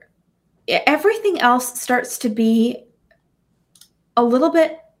where everything else starts to be a little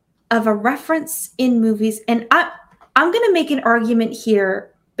bit of a reference in movies. And I'm going to make an argument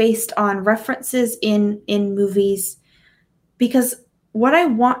here based on references in movies, because what I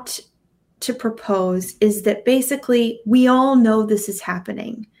want to propose is that basically we all know this is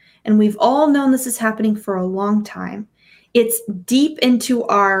happening, and we've all known this is happening for a long time. It's deep into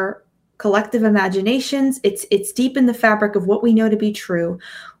our collective imaginations. It's deep in the fabric of what we know to be true.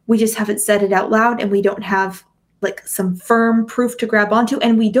 We just haven't said it out loud, and we don't have like some firm proof to grab onto,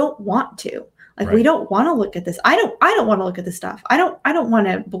 and we don't want to. Like, right. We don't want to look at this. I don't want to look at this stuff. I don't want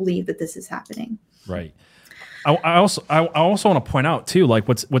to believe that this is happening. Right. I also want to point out too, like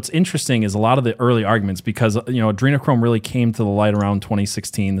what's interesting is a lot of the early arguments, because adrenochrome really came to the light around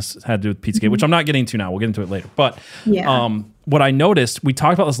 2016. This had to do with PizzaGate, which I'm not getting into now. We'll get into it later. But what I noticed, we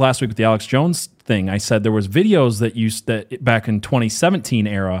talked about this last week with the Alex Jones thing. I said there was videos that back in 2017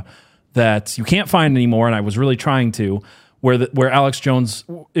 era that you can't find anymore, and I was really trying to. Where Alex Jones,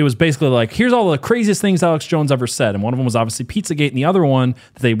 it was basically like, here's all the craziest things Alex Jones ever said. And one of them was obviously Pizzagate, and the other one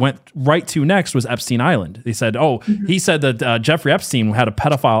that they went right to next was Epstein Island. They said, he said that Jeffrey Epstein had a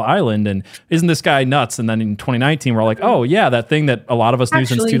pedophile island, and isn't this guy nuts? And then in 2019, we're like, oh yeah, that thing that a lot of us knew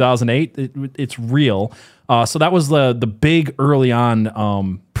since 2008, it's real. So that was the big early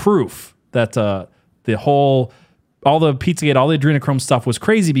on proof that all the Pizzagate, all the adrenochrome stuff was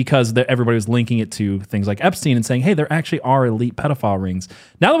crazy, because everybody was linking it to things like Epstein and saying, hey, there actually are elite pedophile rings.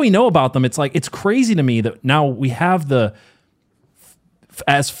 Now that we know about them, it's like, it's crazy to me that now we have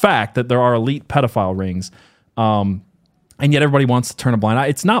as fact that there are elite pedophile rings. And yet everybody wants to turn a blind eye.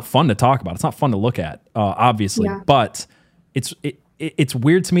 It's not fun to talk about. It's not fun to look at, obviously, but it's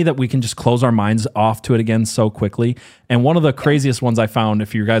weird to me that we can just close our minds off to it again so quickly. And one of the craziest ones I found,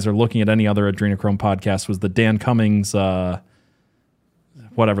 if you guys are looking at any other adrenochrome podcast, was the Dan Cummings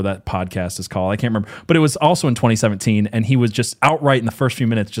whatever that podcast is called. I can't remember, but it was also in 2017. And he was just outright in the first few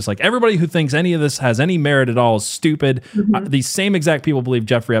minutes, just like, everybody who thinks any of this has any merit at all is stupid. These same exact people believe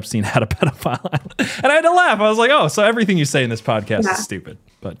Jeffrey Epstein had a pedophile island. And I had to laugh. I was like, oh, so everything you say in this podcast is stupid.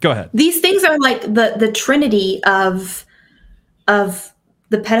 But go ahead. These things are like the trinity of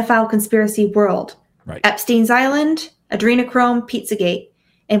the pedophile conspiracy world. Right. Epstein's Island, Adrenochrome, PizzaGate.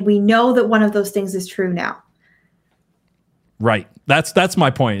 And we know that one of those things is true now. Right. That's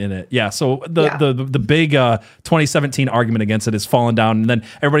my point in it. Yeah. So the big 2017 argument against it is fallen down, and then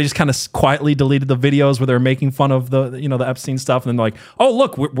everybody just kind of quietly deleted the videos where they're making fun of the Epstein stuff, and then they're like, oh,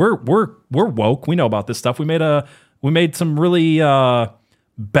 look, we're woke. We know about this stuff. We made some really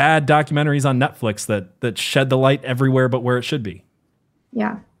bad documentaries on Netflix that shed the light everywhere but where it should be.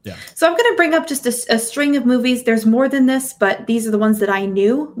 Yeah. Yeah. So I'm going to bring up just a string of movies. There's more than this, but these are the ones that I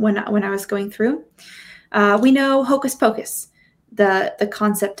knew when I was going through. We know Hocus Pocus, the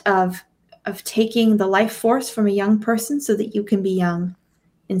concept of taking the life force from a young person so that you can be young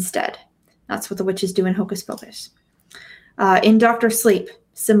instead. That's what the witches do in Hocus Pocus. In Dr. Sleep,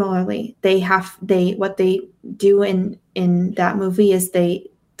 similarly, what they do in that movie is they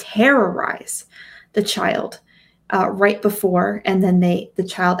terrorize the child right before, and then the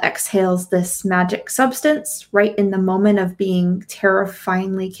child exhales this magic substance right in the moment of being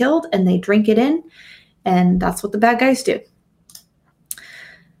terrifyingly killed, and they drink it in, and that's what the bad guys do.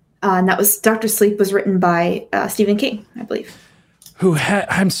 And that was Dr. Sleep was written by Stephen King, I believe.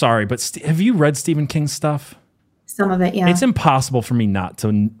 I'm sorry, but have you read Stephen King's stuff? Some of it, yeah. It's impossible for me not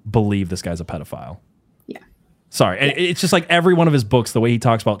to believe this guy's a pedophile. Yeah. Sorry. Yeah. It's just like every one of his books, the way he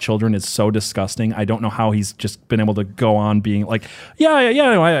talks about children is so disgusting. I don't know how he's just been able to go on being like,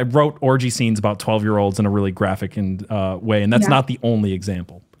 I wrote orgy scenes about 12-year-olds in a really graphic way, and that's not the only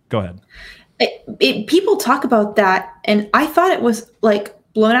example. Go ahead. People talk about that, and I thought it was like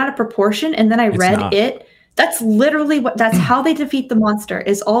blown out of proportion, and then I read it. That's literally that's how they defeat the monster,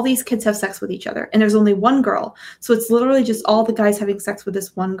 is all these kids have sex with each other, and there's only one girl. So it's literally just all the guys having sex with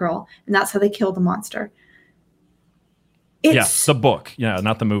this one girl, and that's how they kill the monster. The book. Yeah,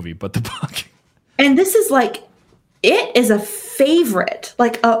 not the movie, but the book. And this is like, it is a favorite,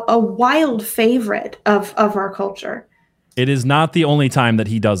 like a wild favorite of our culture. It is not the only time that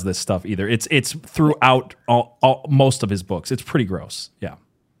he does this stuff either. It's throughout most of his books. It's pretty gross. Yeah.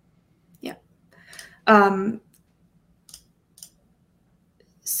 Yeah.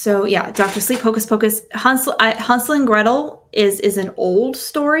 So yeah, Dr. Sleep, Hocus Pocus, Hansel and Gretel is an old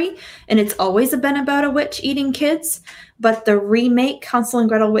story, and it's always been about a witch eating kids. But the remake, Hansel and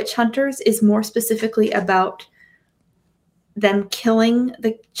Gretel Witch Hunters, is more specifically about them killing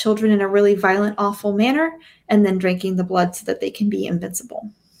the children in a really violent, awful manner, and then drinking the blood so that they can be invincible.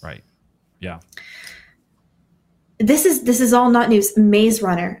 Right. Yeah. This is all not news. Maze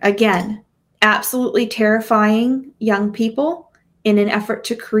Runner, again, absolutely terrifying young people in an effort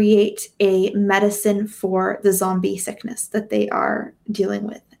to create a medicine for the zombie sickness that they are dealing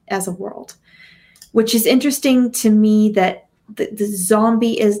with as a world, which is interesting to me that the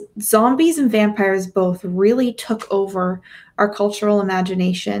zombies and vampires both really took over our cultural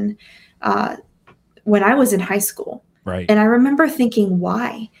imagination when I was in high school. Right. And I remember thinking,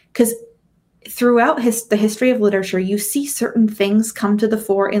 why? Because throughout the history of literature, you see certain things come to the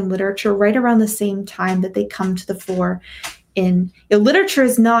fore in literature right around the same time that they come to the fore in literature.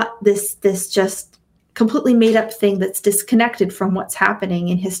 Is not this just completely made up thing that's disconnected from what's happening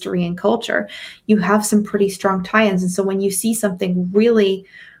in history and culture. You have some pretty strong tie-ins. And so when you see something really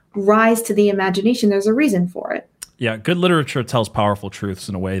rise to the imagination, there's a reason for it. Yeah, good literature tells powerful truths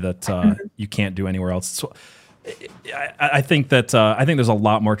in a way that you can't do anywhere else. So, I think there's a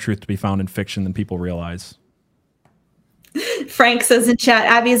lot more truth to be found in fiction than people realize. Frank says in chat,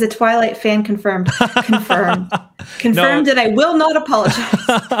 Abby is a Twilight fan. Confirmed. Confirmed. Confirmed, and I will not apologize.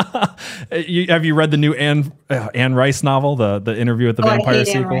 Have you read the new Anne Rice novel, the Interview with the Vampire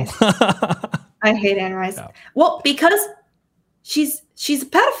sequel? I hate Anne Rice. Yeah. Well, because she's a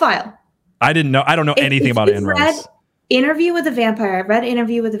pedophile. I don't know anything about Anne Rice. Interview with the Vampire. I've read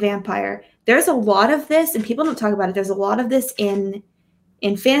Interview with the Vampire. There's a lot of this, and people don't talk about it. There's a lot of this in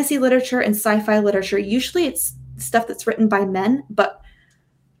fantasy literature and sci-fi literature. Usually it's stuff that's written by men, but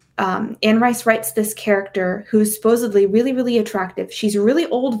Anne Rice writes this character who's supposedly really, really attractive. She's a really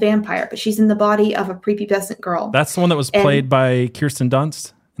old vampire, but she's in the body of a prepubescent girl. That's the one that was played by Kirsten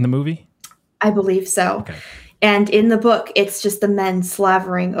Dunst in the movie? I believe so. Okay. And in the book, it's just the men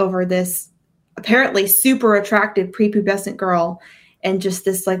slavering over this apparently super attractive prepubescent girl, and just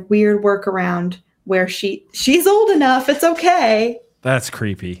this like weird workaround where she's old enough, it's okay. That's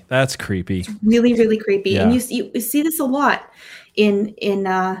creepy. It's really, really creepy. Yeah. And you see this a lot in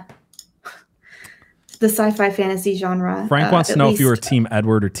the sci-fi fantasy genre. Frank wants to know if you were Team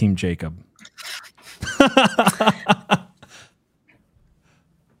Edward or Team Jacob.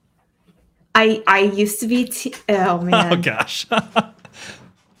 I used to be. Oh man! Oh gosh!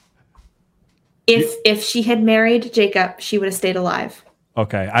 if she had married Jacob, she would have stayed alive.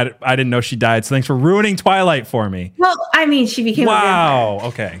 Okay, I didn't know she died. So thanks for ruining Twilight for me. Well, I mean, she became a vampire.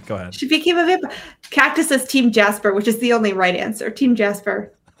 Okay, go ahead. She became a vampire. Cactus says Team Jasper, which is the only right answer. Team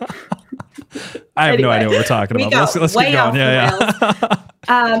Jasper. I have no idea what we're talking about. Let's keep going.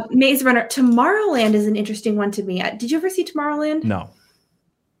 Yeah. Maze Runner. Tomorrowland is an interesting one to me. Did you ever see Tomorrowland? No.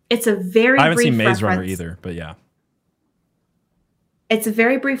 It's a very I haven't brief seen Maze reference. Runner either, but yeah. It's a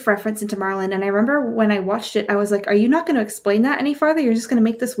very brief reference in Tomorrowland. And I remember when I watched it, I was like, are you not going to explain that any farther? You're just going to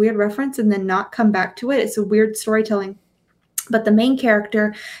make this weird reference and then not come back to it. It's a weird storytelling. But the main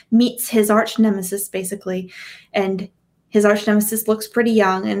character meets his arch nemesis, basically. And his arch nemesis looks pretty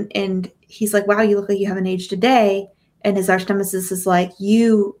young. And he's like, wow, you look like you haven't aged a day. And his arch nemesis is like,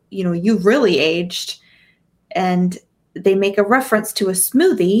 you really aged. And they make a reference to a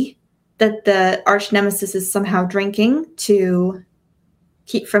smoothie that the arch nemesis is somehow drinking to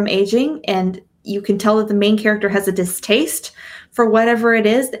keep from aging, and you can tell that the main character has a distaste for whatever it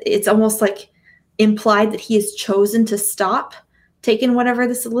is. It's almost like implied that he has chosen to stop taking whatever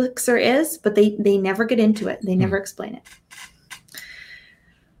this elixir is, but they never get into it. They never explain it.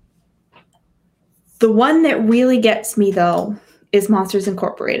 The one that really gets me, though, is Monsters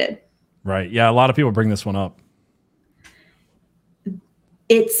Incorporated. Right. Yeah, a lot of people bring this one up.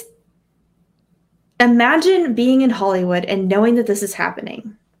 It's imagine being in Hollywood and knowing that this is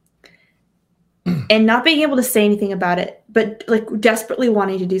happening and not being able to say anything about it, but like desperately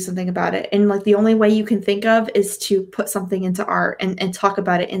wanting to do something about it. And like the only way you can think of is to put something into art and talk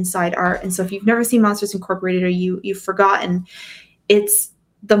about it inside art. And so if you've never seen Monsters Incorporated or you've forgotten, it's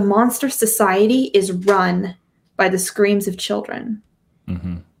the Monster Society is run by the screams of children.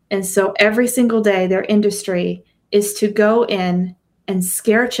 Mm-hmm. And so every single day their industry is to go in and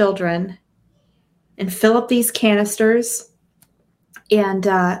scare children and fill up these canisters, and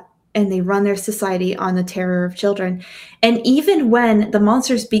they run their society on the terror of children. And even when the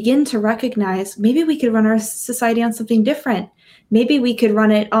monsters begin to recognize, maybe we could run our society on something different. Maybe we could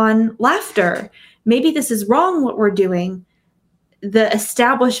run it on laughter. Maybe this is wrong what we're doing. The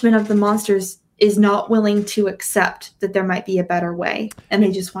establishment of the monsters is not willing to accept that there might be a better way, and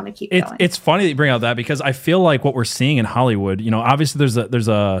they just want to keep going. It's funny that you bring out that, because I feel like what we're seeing in Hollywood, obviously there's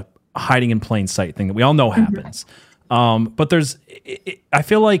a hiding in plain sight thing that we all know happens. But I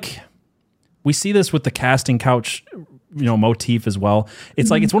feel like we see this with the casting couch, motif as well. It's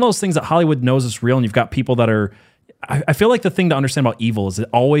like, it's one of those things that Hollywood knows is real. And you've got people that are, I feel like the thing to understand about evil is it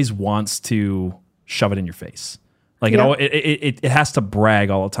always wants to shove it in your face. Like it has to brag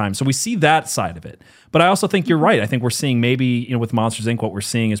all the time. So we see that side of it. But I also think you're right. I think we're seeing maybe, with Monsters Inc., what we're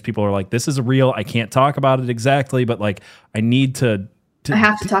seeing is people are like, this is real. I can't talk about it exactly, but like I need to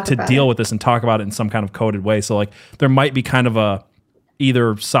deal with this and talk about it in some kind of coded way. So like there might be kind of a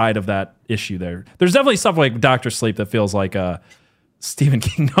either side of that issue there. There's definitely stuff like Dr. Sleep that feels like Stephen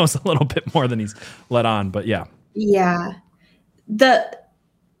King knows a little bit more than he's let on, but yeah. Yeah.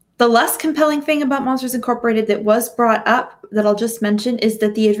 The less compelling thing about Monsters Incorporated that was brought up that I'll just mention is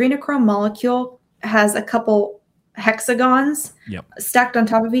that the adrenochrome molecule has a couple hexagons stacked on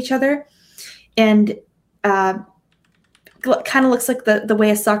top of each other, and kind of looks like the way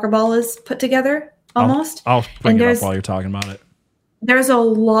a soccer ball is put together almost. I'll bring it up while you're talking about it. There's a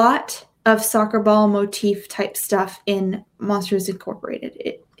lot of soccer ball motif type stuff in Monsters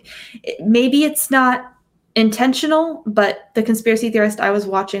Incorporated. Maybe it's not intentional, but the conspiracy theorist I was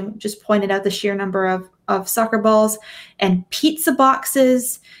watching just pointed out the sheer number of soccer balls and pizza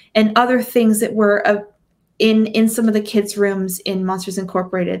boxes and other things that were in some of the kids' rooms in Monsters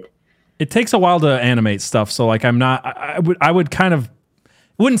Incorporated. It takes a while to animate stuff, so like I would kind of,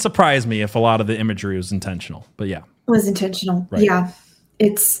 wouldn't surprise me if a lot of the imagery was intentional, but yeah. It was intentional. Right. Yeah.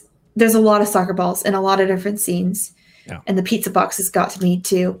 There's a lot of soccer balls in a lot of different scenes. Yeah. And the pizza boxes got to me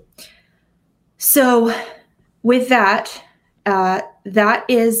too. So with that, that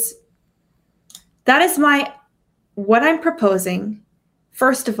is what I'm proposing.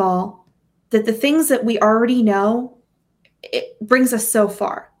 First of all, that the things that we already know, it brings us so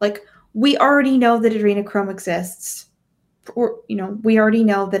far. Like, we already know that adrenochrome exists. We already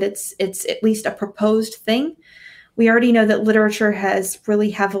know that it's at least a proposed thing. We already know that literature has really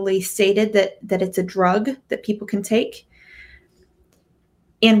heavily stated that it's a drug that people can take.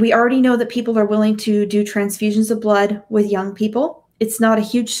 And we already know that people are willing to do transfusions of blood with young people. It's not a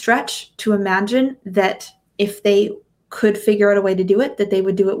huge stretch to imagine that if they could figure out a way to do it, that they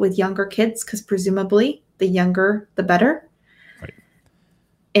would do it with younger kids, because presumably the younger, the better. Right.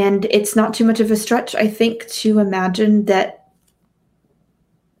 And it's not too much of a stretch, I think, to imagine that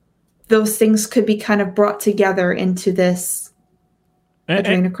those things could be kind of brought together into this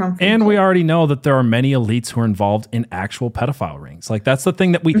Adrenochrome. And we already know that there are many elites who are involved in actual pedophile rings. Like, that's the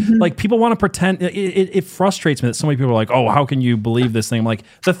thing that we like. People want to pretend. It frustrates me that so many people are like, "Oh, how can you believe this thing?" I'm like,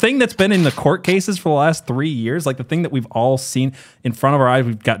 the thing that's been in the court cases for the last 3 years, like the thing that we've all seen in front of our eyes.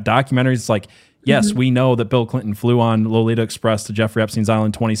 We've got documentaries. It's like, yes, we know that Bill Clinton flew on Lolita Express to Jeffrey Epstein's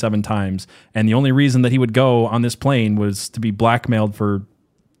island 27 times, and the only reason that he would go on this plane was to be blackmailed for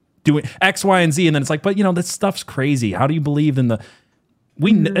doing X, Y, and Z. And then it's like, but this stuff's crazy. How do you believe in the?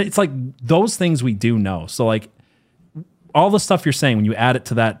 It's like those things we do know. So like all the stuff you're saying, when you add it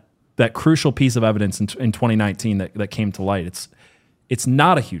to that crucial piece of evidence in 2019 that came to light, it's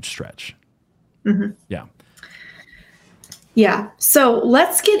not a huge stretch. Yeah. Yeah. So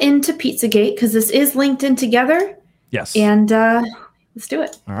let's get into PizzaGate, because this is linked in together. Yes. And let's do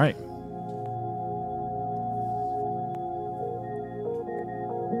it. All right.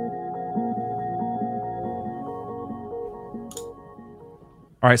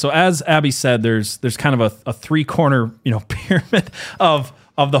 All right, so as Abby said, there's kind of a three-corner pyramid of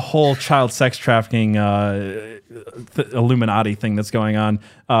the whole child sex trafficking Illuminati thing that's going on.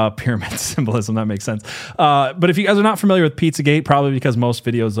 Pyramid symbolism, that makes sense. But if you guys are not familiar with PizzaGate, probably because most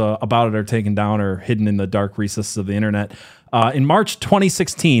videos about it are taken down or hidden in the dark recesses of the internet. In March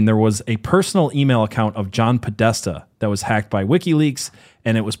 2016, there was a personal email account of John Podesta that was hacked by WikiLeaks,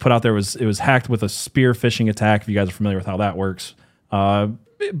 and it was put out there. It was hacked with a spear phishing attack. If you guys are familiar with how that works.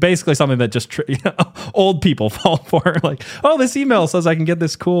 Basically something that just old people fall for. Like, oh, this email says I can get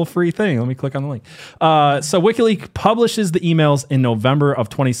this cool free thing. Let me click on the link. So WikiLeaks publishes the emails in November of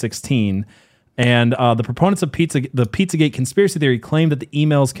 2016. And the proponents of the PizzaGate conspiracy theory claimed that the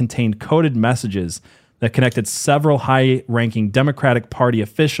emails contained coded messages that connected several high-ranking Democratic Party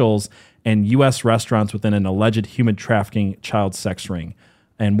officials and U.S. restaurants within an alleged human trafficking child sex ring.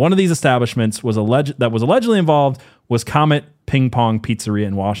 And one of these establishments was allegedly involved was Comet Ping Pong Pizzeria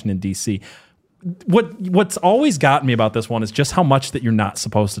in Washington, D.C. What's always gotten me about this one is just how much that you're not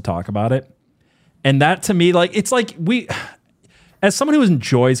supposed to talk about it. And that to me, like, it's like as someone who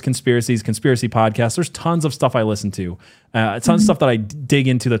enjoys conspiracy podcasts, there's tons of stuff I listen to. Tons of stuff that I dig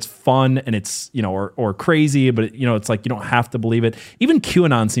into that's fun and it's, or crazy, but it's like you don't have to believe it. Even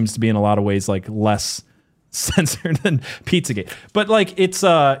QAnon seems to be in a lot of ways like less censored than PizzaGate, but like it's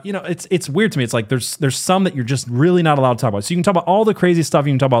weird to me. It's like there's some that you're just really not allowed to talk about. So you can talk about all the crazy stuff.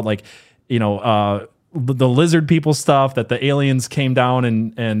 You can talk about like the lizard people stuff, that the aliens came down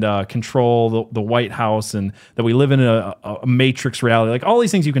and control the White House, and that we live in a matrix reality. Like all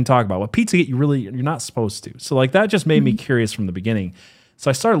these things you can talk about. With PizzaGate, you're not supposed to. So like that just made me curious from the beginning. So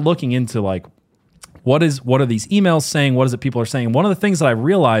I started looking into like what are these emails saying? What is it people are saying? One of the things that I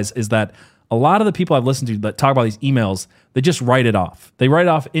realized is that a lot of the people I've listened to that talk about these emails, they just write it off. They write it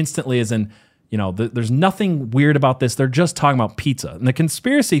off instantly as in, there's nothing weird about this. They're just talking about pizza. And the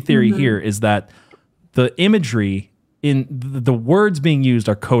conspiracy theory here is that the imagery in the words being used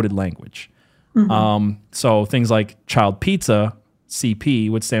are coded language. So things like child pizza,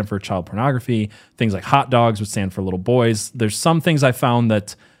 CP, would stand for child pornography. Things like hot dogs would stand for little boys. There's some things I found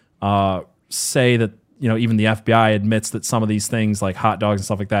that say that, even the FBI admits that some of these things like hot dogs and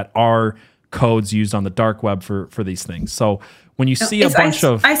stuff like that are codes used on the dark web for these things. So when you see a bunch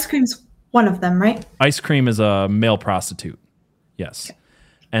of ice cream's one of them, right? Ice cream is a male prostitute. Yes. Okay.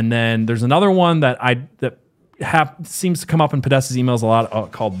 And then there's another one that seems to come up in Podesta's emails a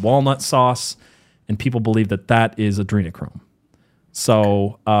lot called walnut sauce, and people believe that is adrenochrome.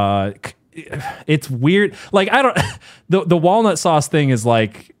 So it's weird. Like the walnut sauce thing is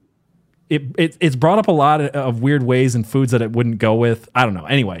like it's brought up a lot of weird ways in foods that it wouldn't go with. I don't know.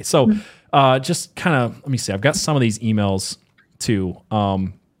 Anyway, so just kind of let me see. I've got some of these emails too.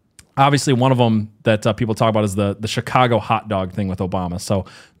 Obviously, one of them that people talk about is the Chicago hot dog thing with Obama. So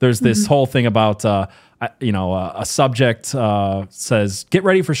there's this whole thing about a subject says, "Get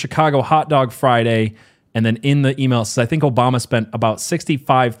ready for Chicago Hot Dog Friday," and then in the email it says, "I think Obama spent about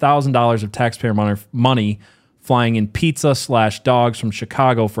 $65,000 of taxpayer money flying in pizza/dogs from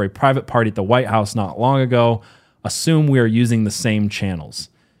Chicago for a private party at the White House not long ago. Assume we are using the same channels."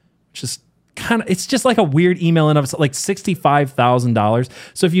 Just it's just like a weird email in of it's like $65,000.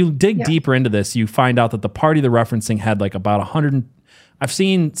 So if you dig deeper into this, you find out that the party they're referencing had like about 100. I've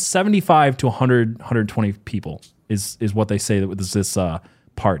seen 75 to 100, 120 people is what they say that was this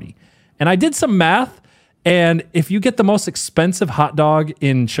party. And I did some math, and if you get the most expensive hot dog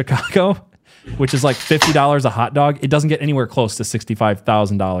in Chicago, which is like $50 a hot dog, it doesn't get anywhere close to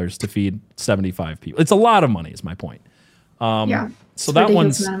 $65,000 to feed 75 people. It's a lot of money, is my point. So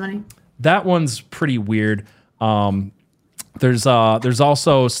that one's pretty weird. There's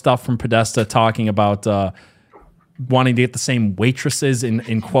also stuff from Podesta talking about wanting to get the same waitresses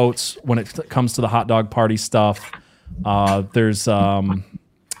in quotes when it comes to the hot dog party stuff. I've got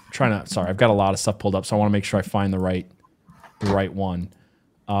a lot of stuff pulled up, so I want to make sure I find the right one.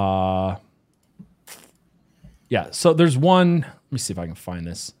 So there's one. Let me see if I can find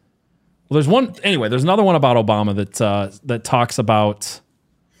this. Well, there's one. Anyway, there's another one about Obama that talks about.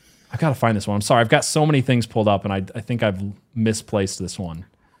 I've got to find this one. I'm sorry. I've got so many things pulled up, and I think I've misplaced this one.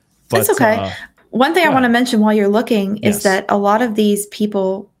 But, that's okay. One thing I want to mention while you're looking is that a lot of these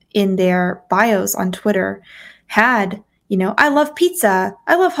people in their bios on Twitter had, I love pizza,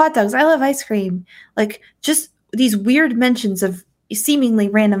 I love hot dogs, I love ice cream. Like just these weird mentions of seemingly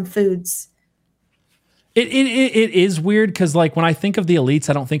random foods. It is weird because like when I think of the elites,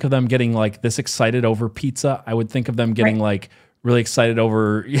 I don't think of them getting like this excited over pizza. I would think of them getting like really excited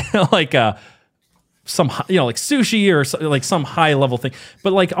over like some like sushi or like some high level thing.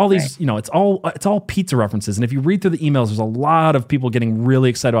 But like all these it's all pizza references. And if you read through the emails, there's a lot of people getting really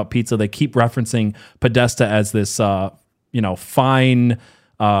excited about pizza. They keep referencing Podesta as this fine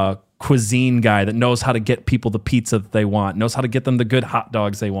cuisine guy that knows how to get people the pizza that they want, knows how to get them the good hot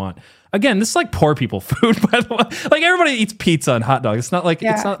dogs they want. Again, this is like poor people food, by the way. Like everybody eats pizza and hot dogs. It's not like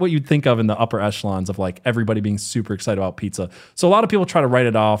it's not what you'd think of in the upper echelons of like everybody being super excited about pizza. So a lot of people try to write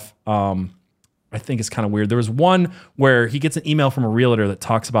it off. I think it's kind of weird. There was one where he gets an email from a realtor that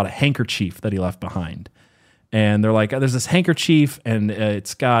talks about a handkerchief that he left behind. And they're like, there's this handkerchief and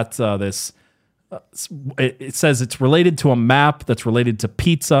it's got this... it says it's related to a map that's related to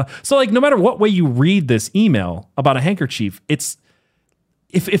pizza. So like no matter what way you read this email about a handkerchief, it's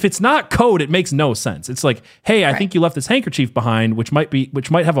if it's not code, it makes no sense. It's like, hey, I think you left this handkerchief behind, which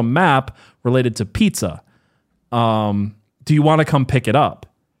might have a map related to pizza. Do you want to come pick it up?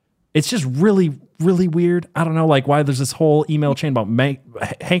 It's just really, really weird. I don't know, like why there's this whole email chain about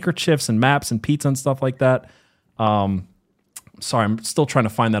handkerchiefs and maps and pizza and stuff like that. Sorry, I'm still trying to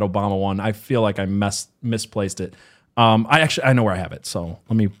find that Obama one. I feel like I misplaced it. I know where I have it, so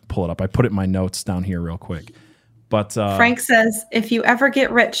let me pull it up. I put it in my notes down here real quick. But Frank says, if you ever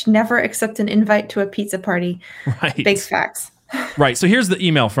get rich, never accept an invite to a pizza party. Right. Big facts. Right. So here's the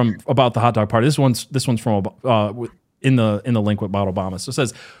email about the hot dog party. This one's from in the link about Obama. So it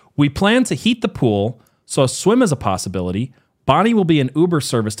says, we plan to heat the pool, so a swim is a possibility. Bonnie will be an Uber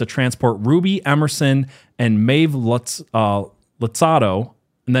service to transport Ruby, Emerson, and Maeve Lozado.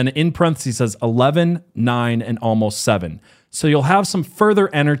 And then in parentheses says 11, 9, and almost 7. So you'll have some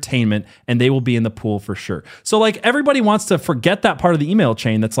further entertainment and they will be in the pool for sure. So like everybody wants to forget that part of the email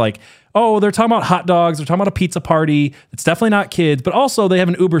chain that's like, oh, they're talking about hot dogs. They're talking about a pizza party. It's definitely not kids, but also they have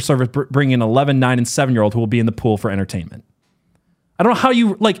an Uber service bringing an 11, 9, and 7-year-old who will be in the pool for entertainment. I don't know how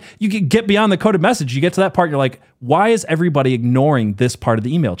you can get beyond the coded message. You get to that part, you're like, why is everybody ignoring this part of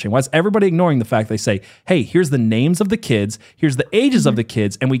the email chain? Why is everybody ignoring the fact they say, hey, here's the names of the kids, here's the ages of the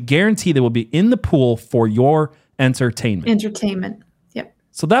kids, and we guarantee they will be in the pool for your entertainment. Yep.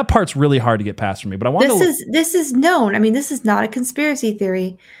 So that part's really hard to get past for me. But I want this is known. I mean, this is not a conspiracy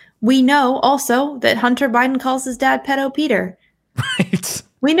theory. We know also that Hunter Biden calls his dad Pedo Peter. Right.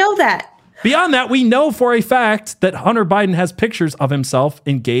 We know that. Beyond that, we know for a fact that Hunter Biden has pictures of himself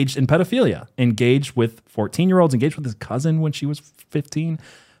engaged in pedophilia, engaged with 14-year-olds, engaged with his cousin when she was 15.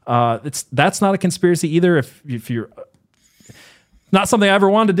 That's not a conspiracy either. If you're not something I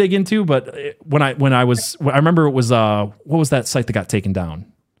ever wanted to dig into, but I remember it was what was that site that got taken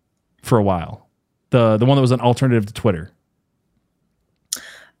down for a while? The one that was an alternative to Twitter.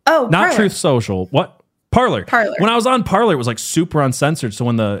 Oh, not Parler. Truth Social. What? Parler. When I was on Parler, it was like super uncensored. So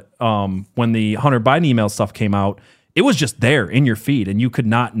when the Hunter Biden email stuff came out, it was just there in your feed, and you could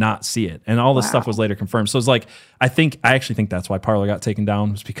not see it. And all this stuff was later confirmed. So it's like I actually think that's why Parler got taken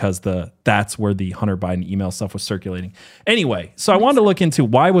down, was because that's where the Hunter Biden email stuff was circulating. Anyway, so I wanted to look into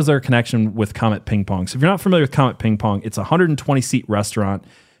why was there a connection with Comet Ping Pong. So if you're not familiar with Comet Ping Pong, it's a 120-seat restaurant.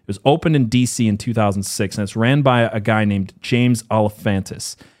 It was opened in DC in 2006, and it's ran by a guy named James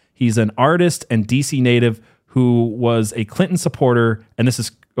Alefantis. He's an artist and DC native who was a Clinton supporter, and this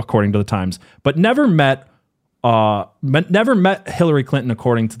is according to the Times, but never met Hillary Clinton,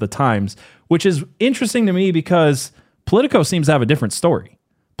 according to the Times, which is interesting to me because Politico seems to have a different story.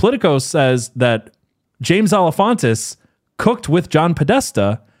 Politico says that James Alefantis cooked with John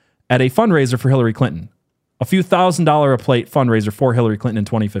Podesta at a fundraiser for Hillary Clinton. a few $1,000s a plate fundraiser for Hillary Clinton in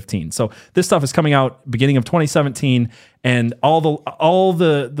 2015. So this stuff is coming out beginning of 2017, and all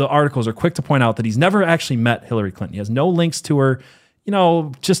the articles are quick to point out that he's never actually met Hillary Clinton. He has no links to her.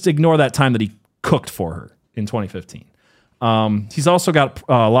 Just ignore that time that he cooked for her in 2015. He's also got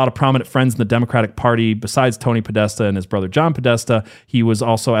a lot of prominent friends in the Democratic Party besides Tony Podesta and his brother John Podesta. He was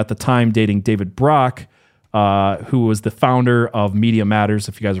also at the time dating David Brock, who was the founder of Media Matters,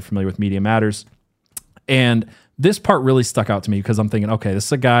 if you guys are familiar with Media Matters. And this part really stuck out to me because I'm thinking, okay, this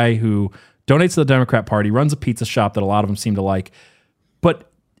is a guy who donates to the Democrat Party, runs a pizza shop that a lot of them seem to like. But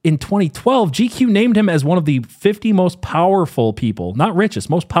in 2012, GQ named him as one of the 50 most powerful people, not richest,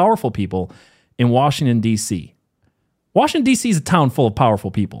 most powerful people in Washington, D.C. Washington, D.C. is a town full of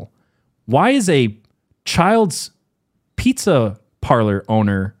powerful people. Why is a child's pizza parlor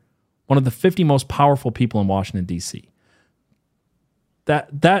owner one of the 50 most powerful people in Washington, D.C.? That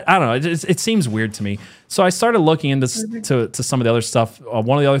I don't know. It seems weird to me. So I started looking into to some of the other stuff.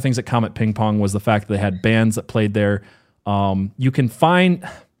 One of the other things at Comet Ping Pong was the fact that they had bands that played there. You can find...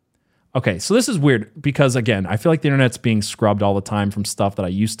 Okay, so this is weird because, again, I feel like the internet's being scrubbed all the time from stuff that I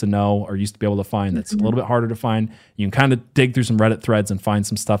used to know or used to be able to find that's a little bit harder to find. You can kind of dig through some Reddit threads and find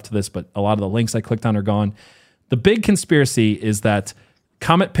some stuff to this, but a lot of the links I clicked on are gone. The big conspiracy is that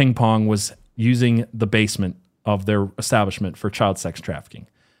Comet Ping Pong was using the basement of their establishment for child sex trafficking.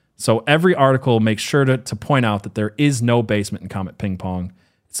 So every article makes sure to point out that there is no basement in Comet Ping Pong.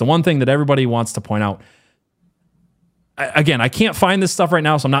 It's the one thing that everybody wants to point out. Again, I can't find this stuff right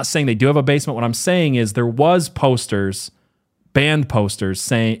now, so I'm not saying they do have a basement. What I'm saying is there was band posters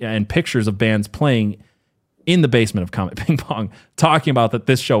saying, and pictures of bands playing in the basement of Comet Ping Pong, talking about that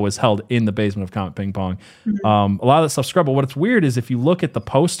this show was held in the basement of Comet Ping Pong. A lot of that stuff's scrubbed. But what's weird is if you look at the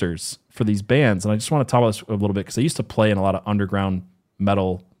posters for these bands, and I just want to talk about this a little bit because I used to play in a lot of underground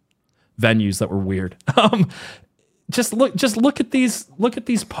metal venues that were weird. Just look at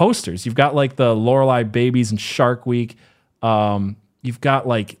these posters. You've got like the Lorelei Babies and Shark Week. You've got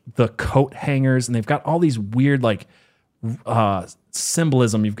like the coat hangers, and they've got all these weird like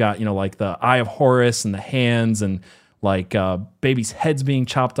symbolism. You've got like the Eye of Horus and the hands, and like babies' heads being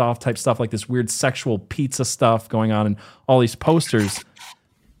chopped off type stuff, like this weird sexual pizza stuff going on in all these posters.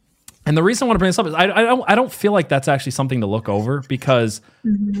 And the reason I want to bring this up is I don't feel like that's actually something to look over because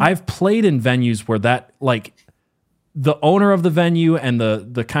I've played in venues where that like the owner of the venue and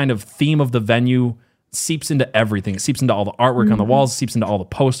the kind of theme of the venue seeps into everything. It seeps into all the artwork on the walls, it seeps into all the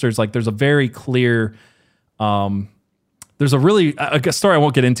posters. Like there's a very clear, there's a story I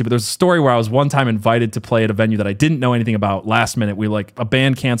won't get into, but there's a story where I was one time invited to play at a venue that I didn't know anything about last minute. A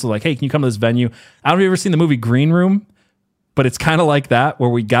band canceled, like, hey, can you come to this venue? I don't know if you've ever seen the movie Green Room, but it's kind of like that, where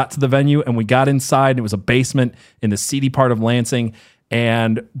we got to the venue and we got inside and it was a basement in the seedy part of Lansing.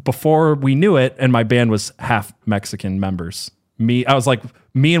 And before we knew it, and my band was half Mexican members. Me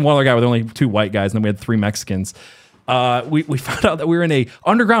and one other guy were the only two white guys, and then we had three Mexicans. We found out that we were in a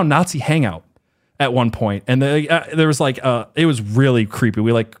underground Nazi hangout at one point, and there was like it was really creepy.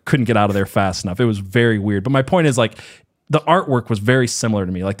 We like couldn't get out of there fast enough. It was very weird. But my point is like the artwork was very similar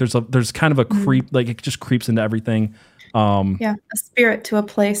to me. Like there's kind of a creep, like it just creeps into everything. A spirit to a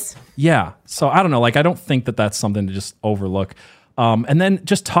place. Yeah. So I don't know. Like I don't think that that's something to just overlook. And then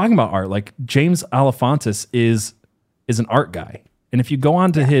just talking about art, like James Alefantis is an art guy. And if you go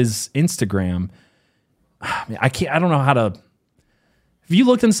onto his Instagram, I don't know how to, have you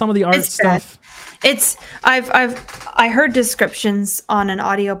looked in some of the art stuff? I heard descriptions on an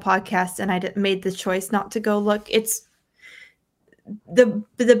audio podcast and I made the choice not to go look. It's the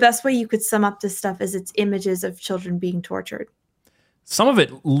best way you could sum up this stuff is it's images of children being tortured. Some of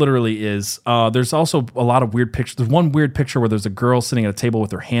it literally is. There's also a lot of weird pictures. There's one weird picture where there's a girl sitting at a table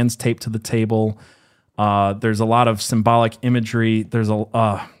with her hands taped to the table. There's a lot of symbolic imagery.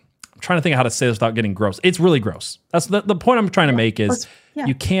 I'm trying to think of how to say this without getting gross. It's really gross. That's the point I'm trying to make is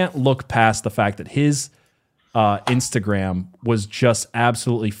you can't look past the fact that his Instagram was just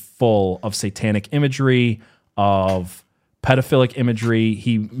absolutely full of satanic imagery, of pedophilic imagery.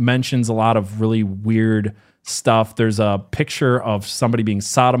 He mentions a lot of really weird stuff. There's a picture of somebody being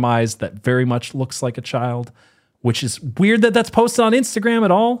sodomized that very much looks like a child, which is weird that that's posted on Instagram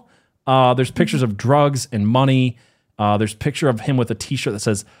at all. There's pictures of drugs and money. There's a picture of him with a t-shirt that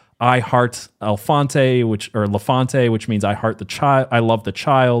says I heart Elefante, which means I heart the child. I love the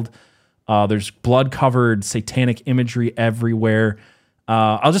child. There's blood-covered satanic imagery everywhere.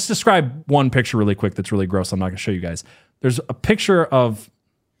 I'll just describe one picture really quick that's really gross. I'm not going to show you guys. There's a picture of,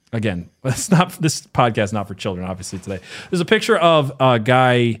 again, this podcast is not for children, obviously, today. There's a picture of a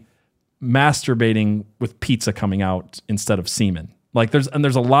guy masturbating with pizza coming out instead of semen. Like there's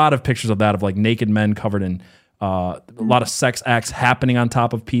a lot of pictures of that, of like naked men covered in a lot of sex acts happening on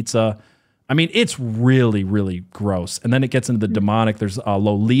top of pizza. I mean, it's really, really gross. And then it gets into the demonic. There's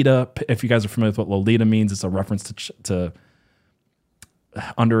Lolita. If you guys are familiar with what Lolita means, it's a reference to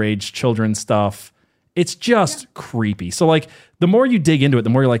underage children stuff. It's just creepy. So like the more you dig into it, the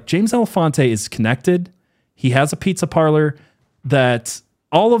more you're like, James Elefante is connected. He has a pizza parlor that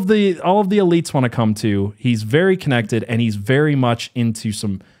all of the elites want to come to. He's very connected, and he's very much into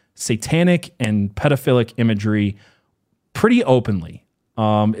some satanic and pedophilic imagery pretty openly.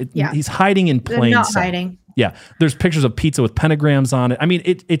 He's hiding in plain sight. Hiding. Yeah, there's pictures of pizza with pentagrams on it. I mean,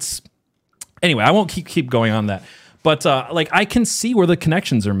 it's anyway. I won't keep going on that, but like I can see where the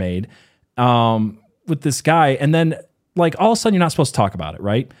connections are made with this guy, and then like all of a sudden you're not supposed to talk about it,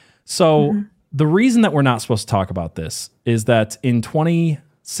 right? So the reason that we're not supposed to talk about this is that in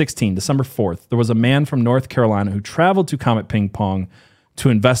 2016, December 4th, there was a man from North Carolina who traveled to Comet Ping Pong to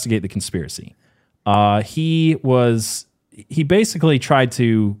investigate the conspiracy. He basically tried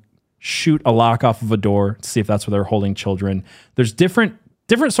to shoot a lock off of a door to see if that's where they're holding children. There's different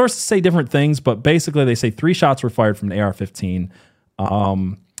sources say different things, but basically they say 3 shots were fired from an AR-15.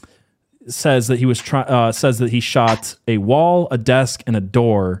 Says that he shot a wall, a desk, and a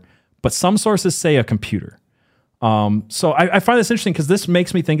door, but some sources say a computer. So I find this interesting because this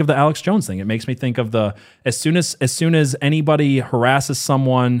makes me think of the Alex Jones thing. It makes me think of as soon as anybody harasses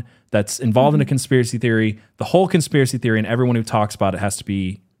someone that's involved in a conspiracy theory, the whole conspiracy theory and everyone who talks about it has to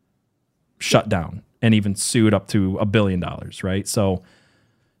be shut down and even sued up to $1 billion, right? So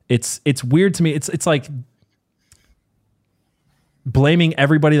it's weird to me. It's like blaming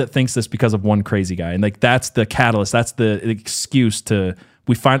everybody that thinks this because of one crazy guy, and like that's the catalyst. That's the excuse to.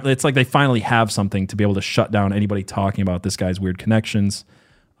 It's like they finally have something to be able to shut down anybody talking about this guy's weird connections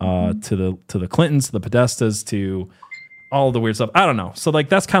to the Clintons, to the Podestas, to all the weird stuff. I don't know. So like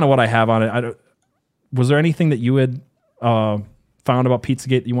that's kind of what I have on it. Was there anything that you had found about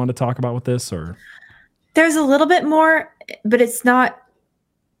PizzaGate that you wanted to talk about with this? Or there's a little bit more, but it's not.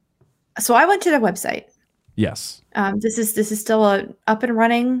 So I went to their website. Yes. This is still a up and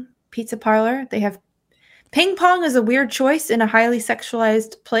running pizza parlor. They have. Ping pong is a weird choice in a highly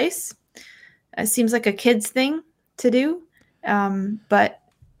sexualized place. It seems like a kid's thing to do, but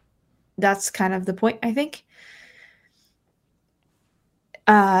that's kind of the point, I think.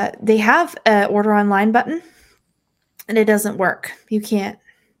 They have an order online button, and it doesn't work. You can't.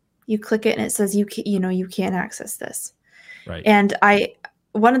 You click it, and it says you can't access this. Right. And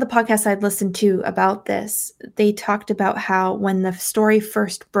one of the podcasts I'd listened to about this, they talked about how when the story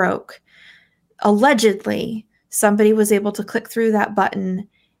first broke, allegedly, somebody was able to click through that button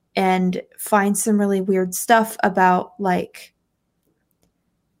and find some really weird stuff about, like,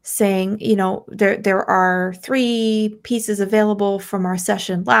 saying, there are 3 pieces available from our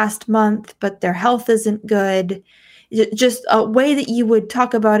session last month, but their health isn't good. Just a way that you would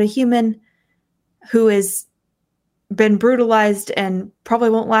talk about a human who has been brutalized and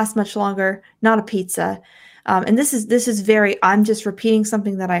probably won't last much longer, not a pizza. And this is very. I'm just repeating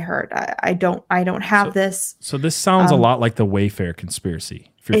something that I heard. I don't have this. So this sounds a lot like the Wayfair conspiracy.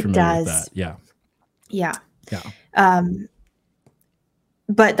 If you're familiar with that, yeah.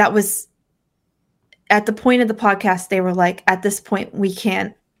 But that was at the point of the podcast. They were like, at this point, we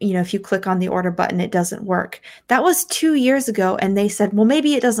can't. If you click on the order button, it doesn't work. That was 2 years ago, and they said, well,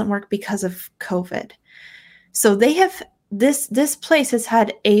 maybe it doesn't work because of COVID. So they have. This place has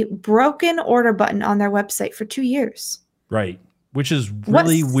had a broken order button on their website for 2 years. Right. Which is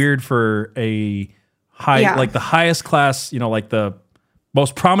really weird for a like the highest class, like the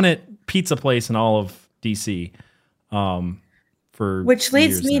most prominent pizza place in all of DC. Which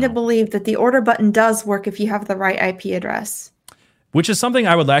leads me to believe that the order button does work if you have the right IP address. Which is something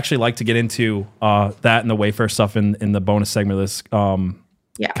I would actually like to get into, that and the Wayfair stuff in the bonus segment of this.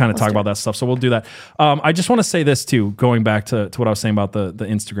 Kind of talk about that stuff. So we'll do that. I just want to say this too, going back to what I was saying about the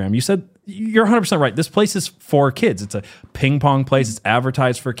Instagram. You said you're 100% right. This place is for kids. It's a ping pong place. It's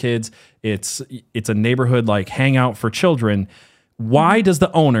advertised for kids. It's a neighborhood like hangout for children. Why does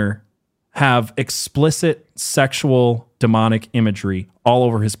the owner have explicit sexual demonic imagery all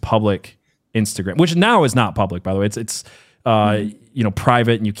over his public Instagram, which now is not public, by the way. It's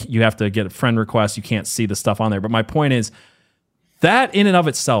private, and you have to get a friend request. You can't see the stuff on there. But my point is, that in and of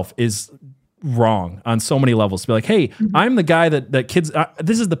itself is wrong on so many levels. To be like, hey, I'm the guy that kids,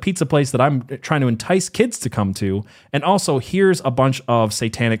 this is the pizza place that I'm trying to entice kids to come to. And also here's a bunch of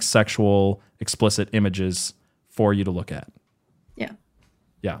satanic, sexual, explicit images for you to look at. Yeah.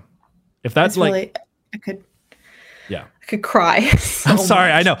 Yeah. If that's like, really, I could. Yeah. I could cry. I'm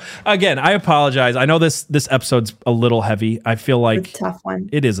sorry. I know. Again, I apologize. I know this episode's a little heavy. I feel like it's a tough one.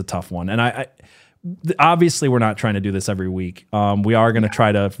 It is a tough one. And I obviously we're not trying to do this every week. We are going to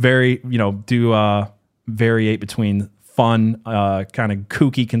try to variate between fun, kind of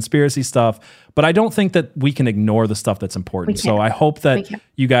kooky conspiracy stuff. But I don't think that we can ignore the stuff that's important. So I hope that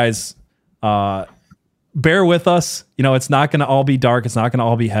you guys bear with us. It's not going to all be dark. It's not going to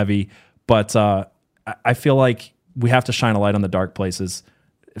all be heavy. But I feel like we have to shine a light on the dark places.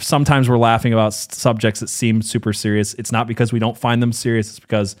 If sometimes we're laughing about subjects that seem super serious, it's not because we don't find them serious. It's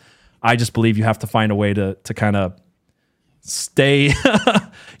because I just believe you have to find a way to kind of stay.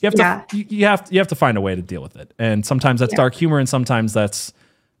 you have to find a way to deal with it. And sometimes that's dark humor, and sometimes that's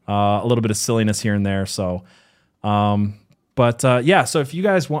a little bit of silliness here and there. So, so if you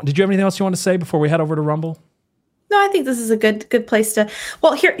guys did you have anything else you want to say before we head over to Rumble? No, I think this is a good place to.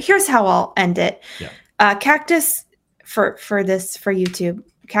 Well, here's how I'll end it. Yeah. Cactus for YouTube.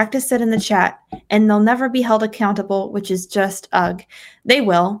 Cactus said in the chat, and they'll never be held accountable, which is just ugh. They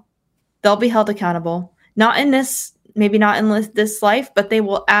will. They'll be held accountable. Not in this, maybe not in this life, but they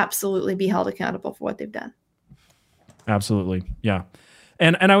will absolutely be held accountable for what they've done. Absolutely, yeah.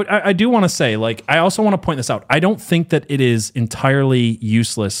 And I do want to say, like, I also want to point this out. I don't think that it is entirely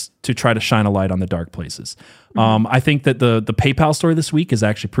useless to try to shine a light on the dark places. Mm-hmm. I think that the PayPal story this week is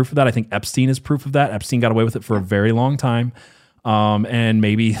actually proof of that. I think Epstein is proof of that. Epstein got away with it for a very long time. And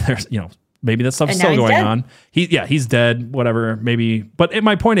maybe there's, maybe that stuff's still going on. He's dead, whatever, maybe. But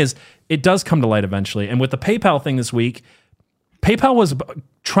my point is, it does come to light eventually. And with the PayPal thing this week, PayPal was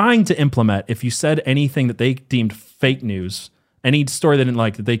trying to implement, if you said anything that they deemed fake news, any story they didn't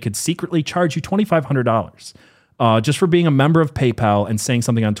like, that they could secretly charge you $2,500 just for being a member of PayPal and saying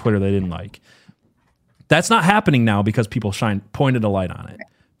something on Twitter they didn't like. That's not happening now because people pointed a light on it.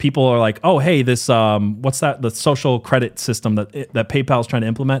 People are like, oh, hey, this what's that? The social credit system that PayPal is trying to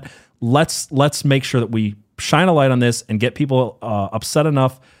implement. Let's make sure that we shine a light on this and get people upset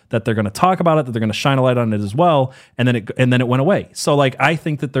enough that they're going to talk about it, that they're going to shine a light on it as well, and then it went away. So like, I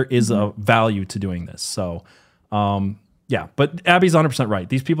think that there is a value to doing this. So. Yeah, but Abby's 100% right.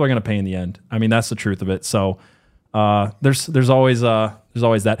 These people are going to pay in the end. I mean, that's the truth of it. So there's always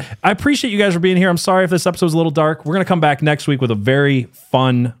that. I appreciate you guys for being here. I'm sorry if this episode's a little dark. We're going to come back next week with a very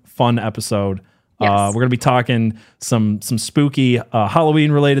fun episode. Yes. We're going to be talking some spooky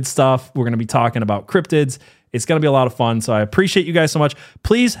Halloween related stuff. We're going to be talking about cryptids. It's going to be a lot of fun. So I appreciate you guys so much.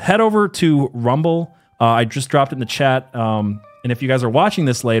 Please head over to Rumble. I just dropped it in the chat. And if you guys are watching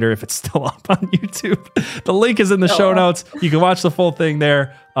this later, if it's still up on YouTube, the link is in the show notes. You can watch the full thing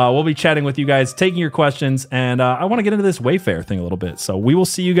there. We'll be chatting with you guys, taking your questions, and I want to get into this Wayfair thing a little bit. So we will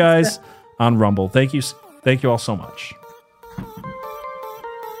see you guys on Rumble. Thank you all so much.